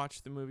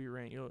watched the movie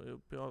Rent,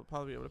 you'll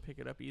probably be able to pick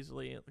it up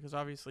easily because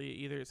obviously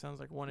either it sounds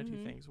like one of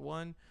two things.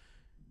 One,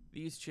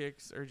 these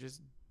chicks are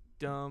just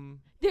dumb.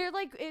 They're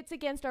like, it's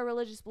against our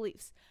religious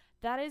beliefs.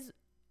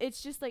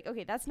 It's just like,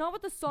 okay, that's not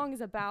what the song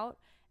is about.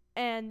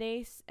 And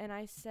I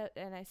said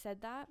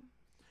that.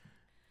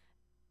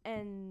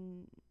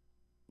 And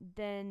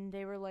then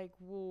they were like,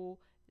 well,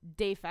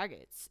 they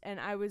faggots. And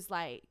I was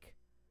like,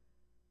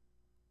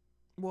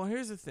 well,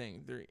 here's the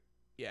thing.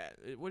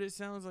 What it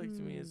sounds like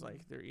to me is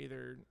like they're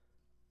either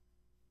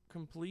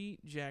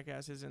complete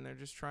jackasses and they're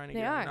just trying to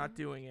not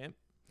doing it,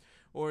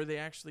 or they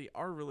actually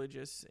are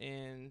religious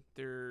and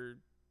they're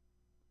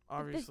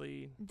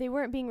obviously they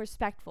weren't being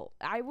respectful.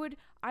 I would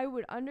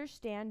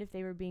understand if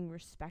they were being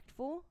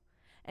respectful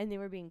and they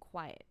were being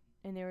quiet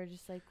and they were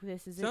just like,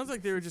 this is sounds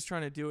like they were just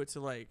trying to do it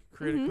to like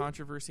create a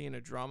controversy and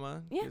a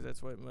drama because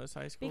that's what most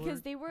high school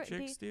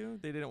chicks do.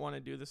 They didn't want to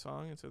do the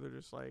song and so they're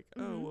just like,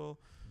 oh well,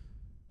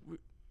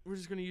 we're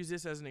just going to use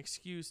this as an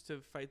excuse to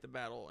fight the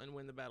battle and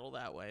win the battle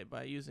that way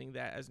by using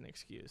that as an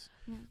excuse.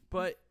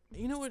 But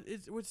you know what?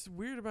 What's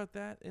weird about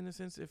that, in a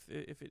sense, if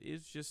it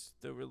is just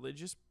the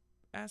religious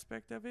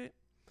aspect of it,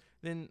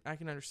 then I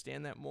can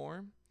understand that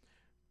more.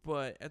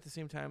 But at the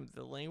same time,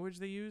 the language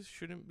they use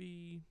shouldn't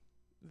be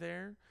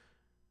there,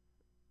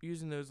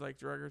 using those like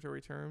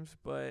derogatory terms.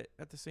 But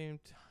at the same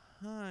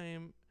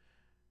time,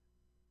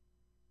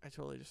 I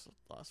totally just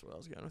lost where I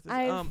was going with this.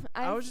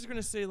 I was just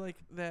going to say like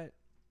that.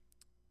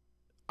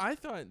 I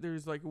thought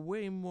there's like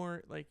way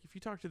more, like if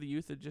you talk to the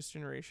youth of this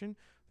generation,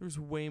 there's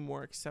way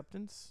more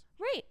acceptance.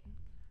 Right.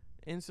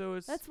 And so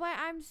that's why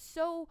I'm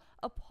so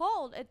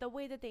appalled at the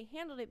way that they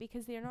handled it,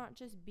 because they're not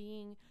just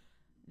being,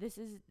 this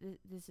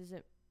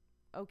isn't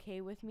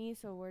okay with me,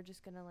 so we're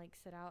just going to like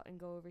sit out and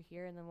go over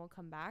here and then we'll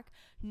come back.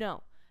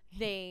 No,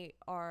 they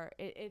are,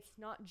 it's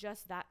not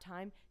just that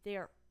time. They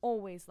are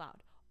always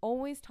loud,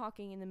 always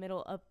talking in the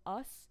middle of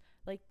us,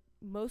 like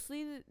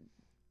mostly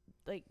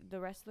like the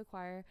rest of the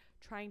choir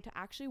trying to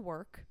actually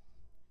work,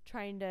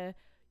 trying to,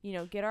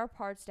 get our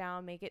parts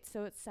down, make it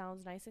so it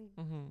sounds nice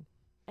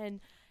and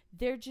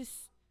they're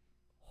just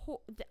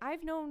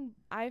I've known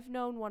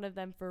one of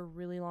them for a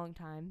really long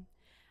time.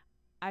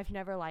 I've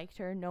never liked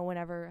her. No one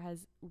ever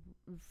has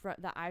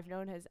that I've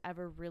known has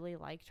ever really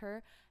liked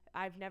her.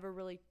 I've never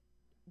really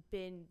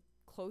been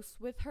close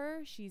with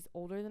her. She's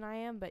older than I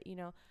am, but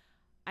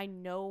I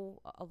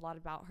know a lot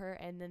about her.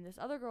 And then this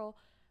other girl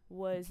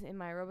was in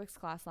my aerobics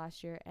class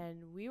last year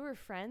and we were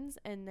friends,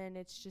 and then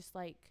it's just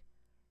like,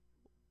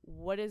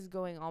 what is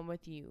going on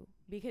with you?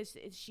 Because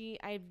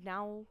I've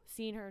now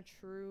seen her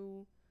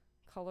true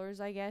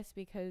colors, I guess,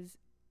 because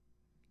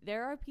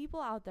there are people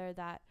out there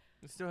that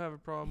still have a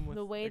problem with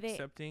the way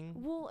accepting.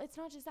 Well, it's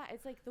not just that,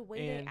 it's like the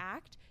way they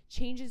act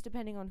changes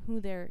depending on who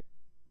they're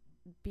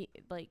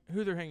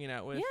who they're hanging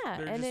out with. Yeah,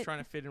 they're just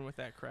trying to fit in with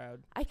that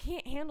crowd. I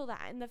can't handle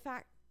that.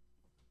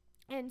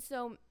 And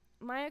so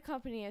my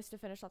accompanist, to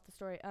finish off the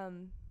story,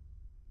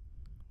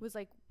 was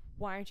like,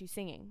 why aren't you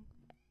singing?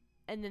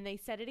 And then they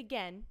said it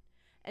again,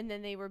 and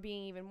then they were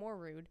being even more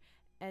rude.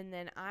 And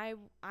then I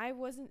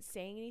wasn't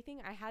saying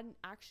anything. I hadn't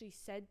actually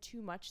said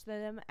too much to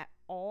them at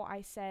all.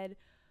 I said,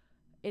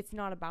 it's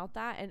not about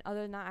that. And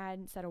other than that, I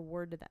hadn't said a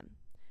word to them.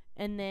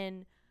 And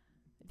then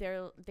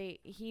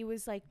he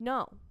was like,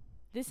 no,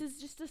 this is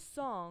just a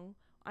song.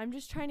 I'm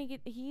just trying to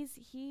get,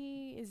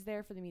 he is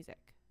there for the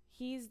music.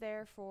 He's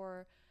there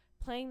for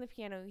playing the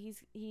piano.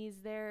 He's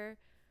there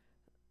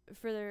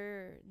for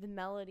the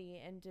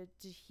melody and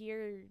to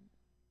hear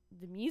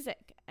the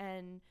music,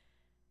 and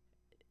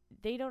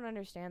they don't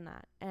understand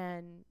that.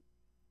 And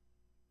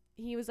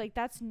he was like,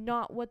 that's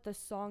not what the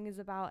song is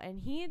about.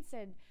 And he had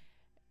said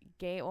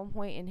gay at one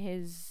point in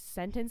his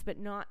sentence, but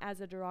not as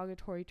a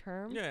derogatory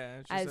term,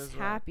 as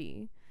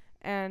happy.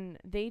 And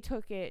they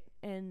took it,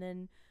 and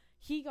then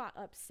he got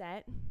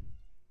upset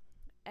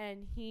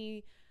and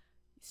he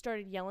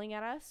started yelling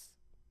at us,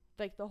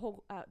 like the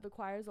whole the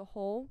choir as a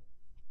whole.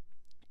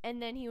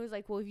 And then he was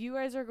like, well, if you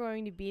guys are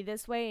going to be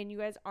this way and you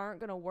guys aren't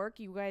going to work,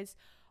 you guys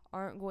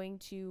aren't going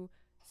to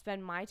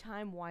spend my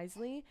time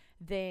wisely,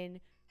 then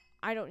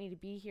I don't need to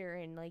be here,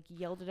 and like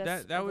yelled at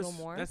us a little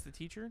more. That's the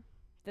teacher?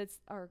 That's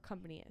our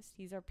accompanist.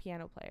 He's our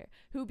piano player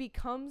who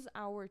becomes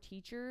our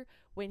teacher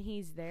when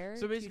he's there.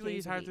 So basically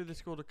he's hired through the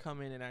school to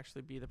come in and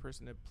actually be the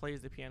person that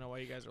plays the piano while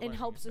you guys are learning. And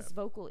helps us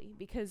vocally,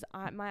 because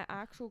my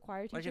actual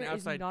choir teacher like an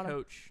outside is not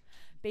coach.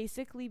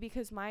 Basically,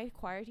 because my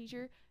choir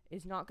teacher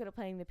is not good at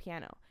playing the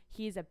piano.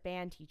 He is a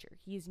band teacher.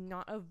 He is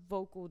not a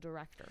vocal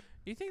director.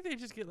 You think they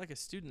just get like a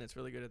student that's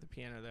really good at the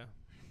piano though?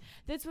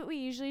 That's what we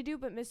usually do,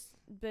 but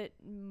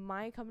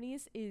my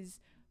accompanist is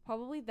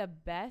probably the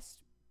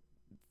best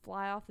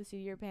fly off the seat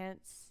of your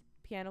pants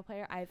piano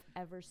player I've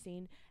ever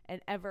seen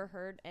and ever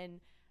heard.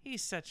 And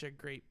He's such a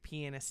great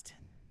pianist.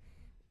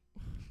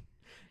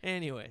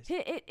 Anyways,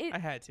 I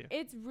had to.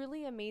 It's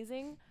really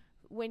amazing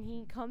when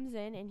he comes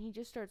in and he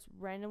just starts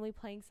randomly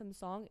playing some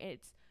song.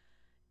 It's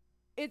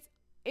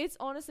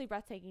honestly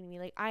breathtaking to me.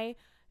 Like I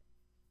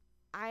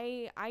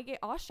get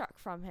awestruck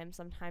from him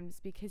sometimes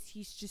because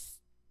he's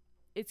just,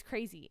 it's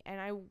crazy, and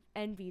I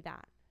envy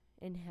that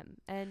in him.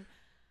 And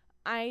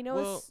I know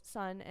his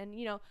son, and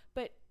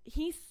but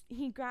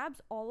he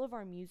grabs all of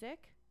our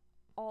music,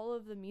 all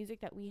of the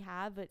music that we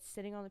have that's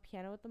sitting on the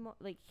piano at the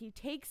moment. Like, he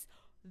takes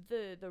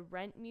the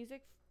Rent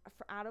music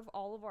out of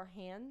all of our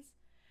hands,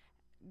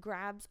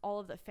 grabs all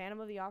of the Phantom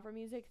of the Opera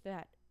music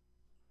that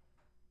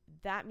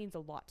means a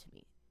lot to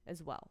me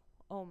as well.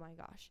 Oh my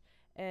gosh.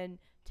 And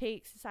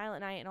takes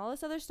Silent Night and all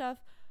this other stuff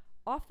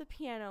off the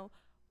piano,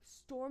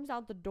 storms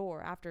out the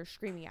door after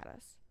screaming at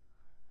us.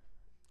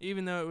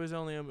 Even though it was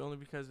only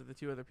because of the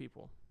two other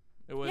people.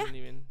 It wasn't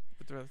even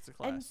with the rest of the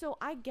class. And so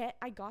I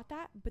got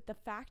that, but the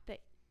fact that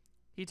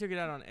he took it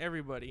out on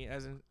everybody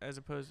as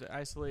opposed to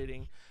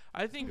isolating.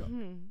 I think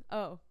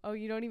Oh,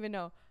 you don't even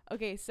know.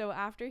 Okay, so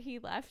after he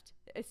left,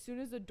 as soon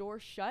as the door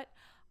shut,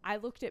 I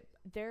looked at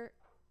they're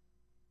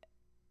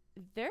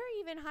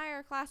even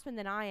higher classmen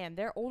than I am.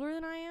 They're older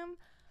than I am.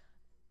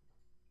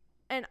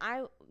 And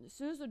as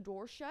soon as the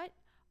door shut,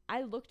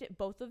 I looked at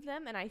both of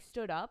them and I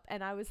stood up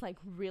and I was like,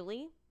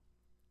 really?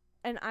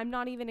 And I'm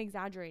not even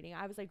exaggerating.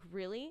 I was like,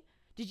 really?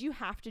 Did you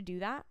have to do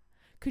that?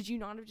 Could you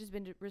not have just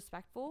been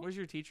respectful? Was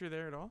your teacher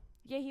there at all?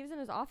 Yeah, he was in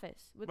his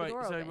office with the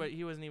door open. But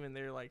he wasn't even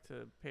there like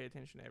to pay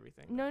attention to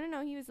everything.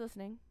 No, he was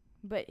listening.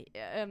 But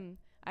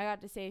I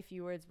got to say a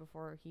few words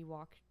before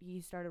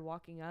he started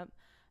walking up,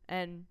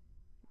 and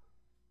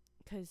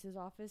because his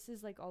office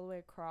is like all the way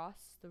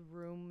across the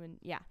room,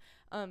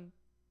 and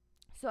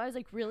so I was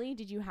like, really?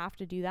 Did you have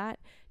to do that?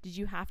 Did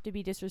you have to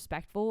be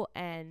disrespectful?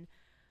 And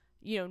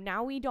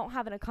now we don't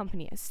have an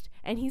accompanist,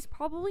 and he's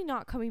probably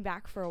not coming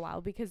back for a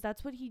while because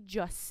that's what he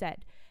just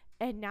said.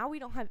 And now we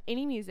don't have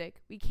any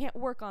music. We can't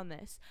work on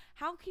this.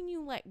 How can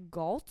you let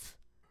Galt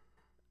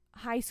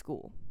High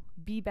School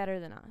be better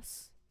than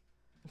us?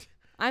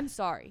 I'm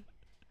sorry.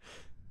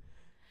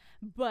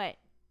 But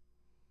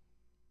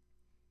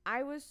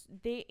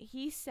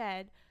he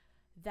said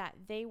that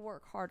they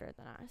work harder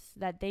than us,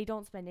 that they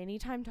don't spend any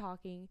time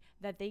talking,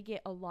 that they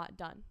get a lot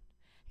done.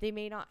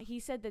 He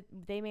said that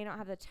they may not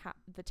have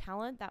the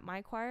talent that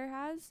my choir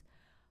has,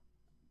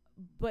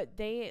 but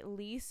they at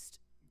least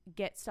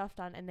get stuff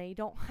done, and they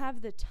don't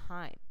have the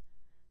time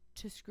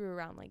to screw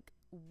around like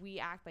we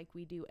act like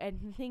we do. And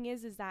the thing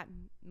is that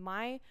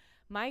my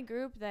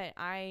group that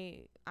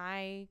I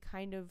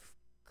kind of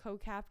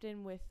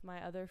co-captain with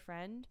my other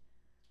friend,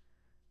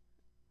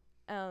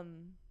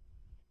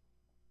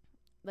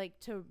 like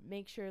to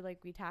make sure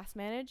like we task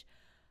manage,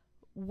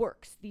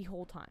 works the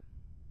whole time,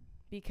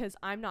 because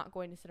I'm not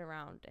going to sit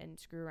around and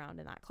screw around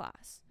in that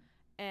class.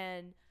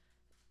 And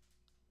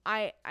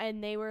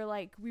they were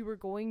like, we were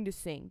going to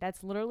sing.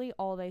 That's literally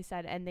all they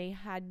said. And they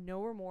had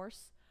no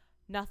remorse,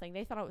 nothing.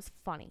 They thought it was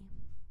funny.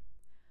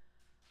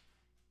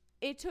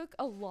 It took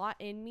a lot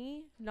in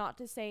me not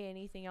to say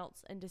anything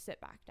else and to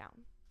sit back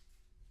down,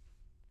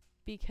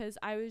 because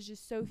I was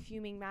just so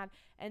fuming mad.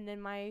 And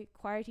then my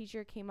choir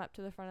teacher came up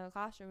to the front of the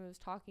classroom and was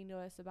talking to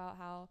us about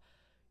how,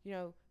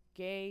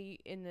 gay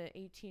in the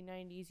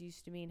 1890s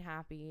used to mean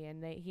happy,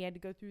 and he had to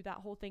go through that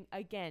whole thing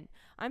again.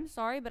 I'm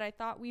sorry, but I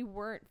thought we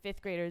weren't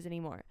fifth graders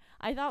anymore.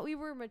 I thought we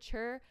were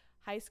mature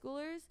high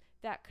schoolers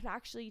that could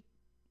actually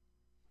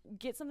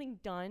get something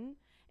done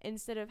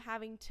instead of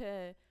having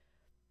to,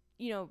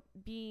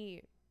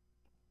 be.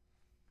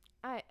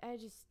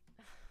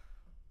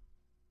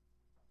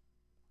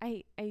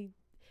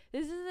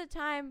 This is a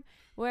time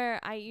where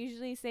I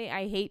usually say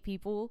I hate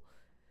people,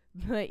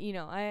 but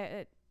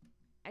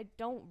I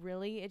don't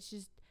really. It's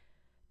just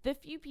the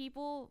few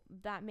people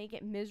that make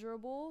it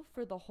miserable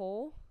for the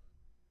whole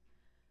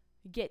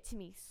get to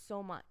me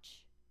so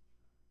much.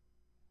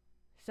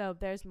 So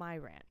there's my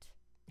rant.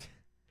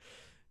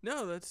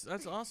 No, that's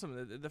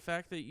awesome. The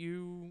fact that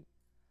you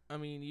at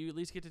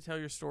least get to tell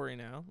your story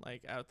now,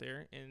 like out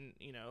there, and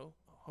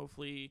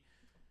hopefully,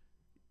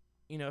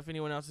 if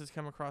anyone else has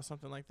come across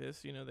something like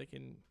this, they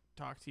can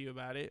talk to you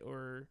about it,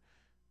 or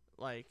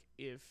like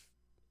if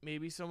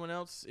maybe someone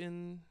else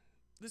in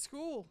the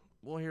school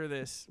will hear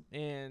this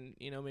and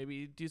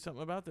maybe do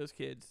something about those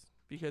kids,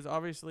 because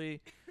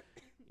obviously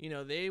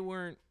they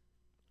weren't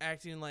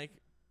acting like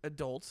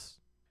adults,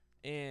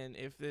 and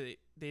if they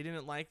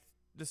didn't like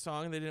the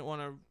song, they didn't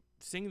want to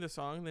sing the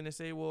song, then they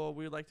say, well,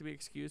 we would like to be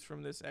excused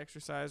from this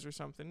exercise or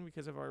something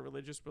because of our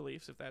religious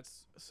beliefs, if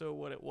that's so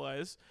what it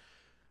was.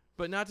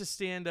 But not to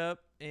stand up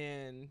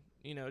and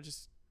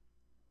just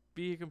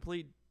be a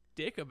complete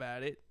dick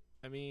about it.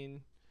 I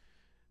mean,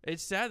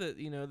 it's sad that,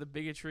 the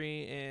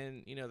bigotry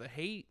and, the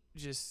hate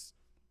just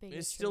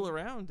is still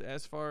around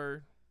as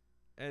far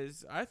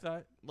as I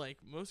thought. Like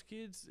most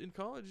kids in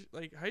college,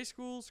 like high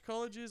schools,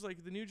 colleges,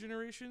 like the new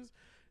generations,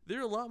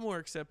 they're a lot more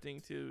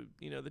accepting to,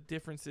 the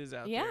differences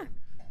out there.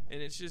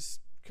 And it's just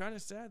kind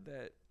of sad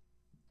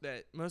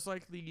that most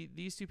likely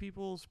these two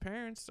people's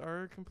parents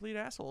are complete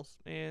assholes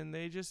and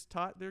they just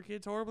taught their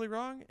kids horribly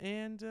wrong.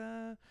 And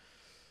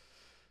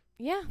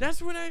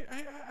that's when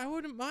I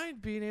wouldn't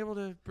mind being able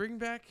to bring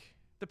back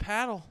the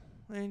paddle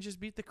and just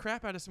beat the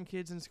crap out of some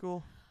kids in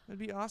school. That'd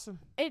be awesome.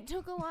 It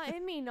took a lot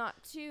in me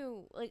not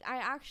to. Like, I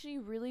actually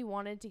really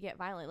wanted to get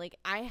violent. Like,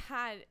 I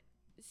had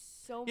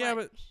so much.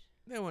 But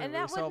that wouldn't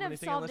have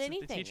solved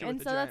anything.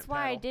 And so that's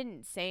why I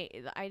didn't say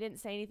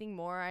anything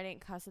more. I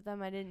didn't cuss at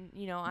them. I didn't,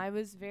 I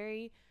was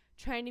very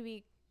trying to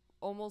be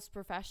almost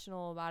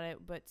professional about it,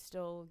 but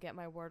still get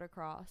my word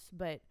across.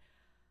 But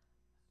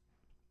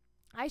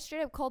I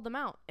straight up called them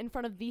out in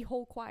front of the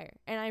whole choir,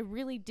 and I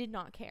really did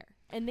not care.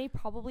 And they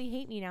probably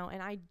hate me now,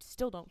 and I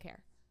still don't care.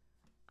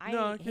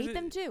 I hate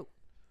them too.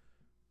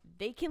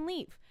 They can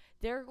leave.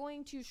 They're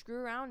going to screw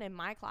around in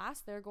my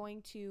class. They're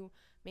going to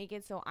make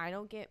it so I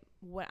don't get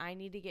what I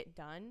need to get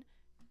done.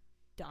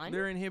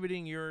 They're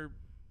inhibiting your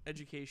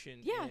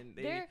education. Yeah, and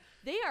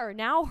they are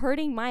now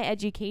hurting my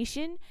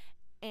education,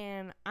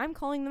 and I'm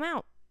calling them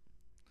out.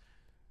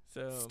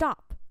 So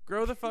stop.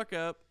 Grow the fuck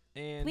up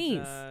and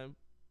please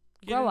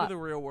get into the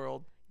real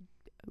world.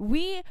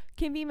 We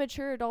can be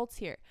mature adults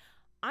here.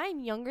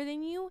 I'm younger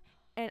than you,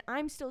 and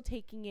I'm still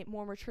taking it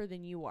more mature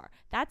than you are.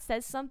 That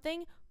says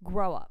something.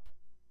 Grow up.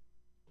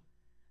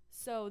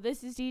 So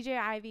this is DJ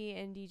Ivy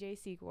and DJ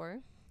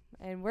Secor,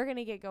 and we're going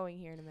to get going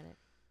here in a minute.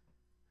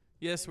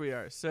 Yes, we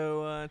are.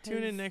 So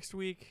tune in next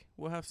week.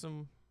 We'll have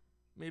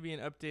maybe an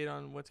update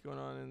on what's going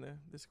on in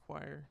this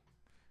choir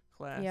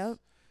class. Yep.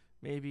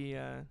 Maybe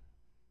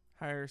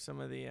hire some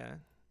of the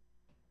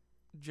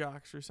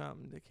jocks or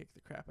something to kick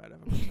the crap out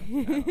of them.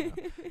 I don't know.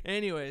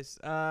 Anyways,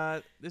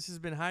 this has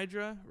been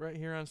Hydra right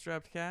here on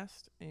Strapped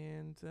Cast,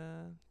 and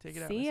take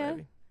it out, Miss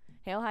Ivy.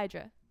 Hail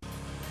Hydra.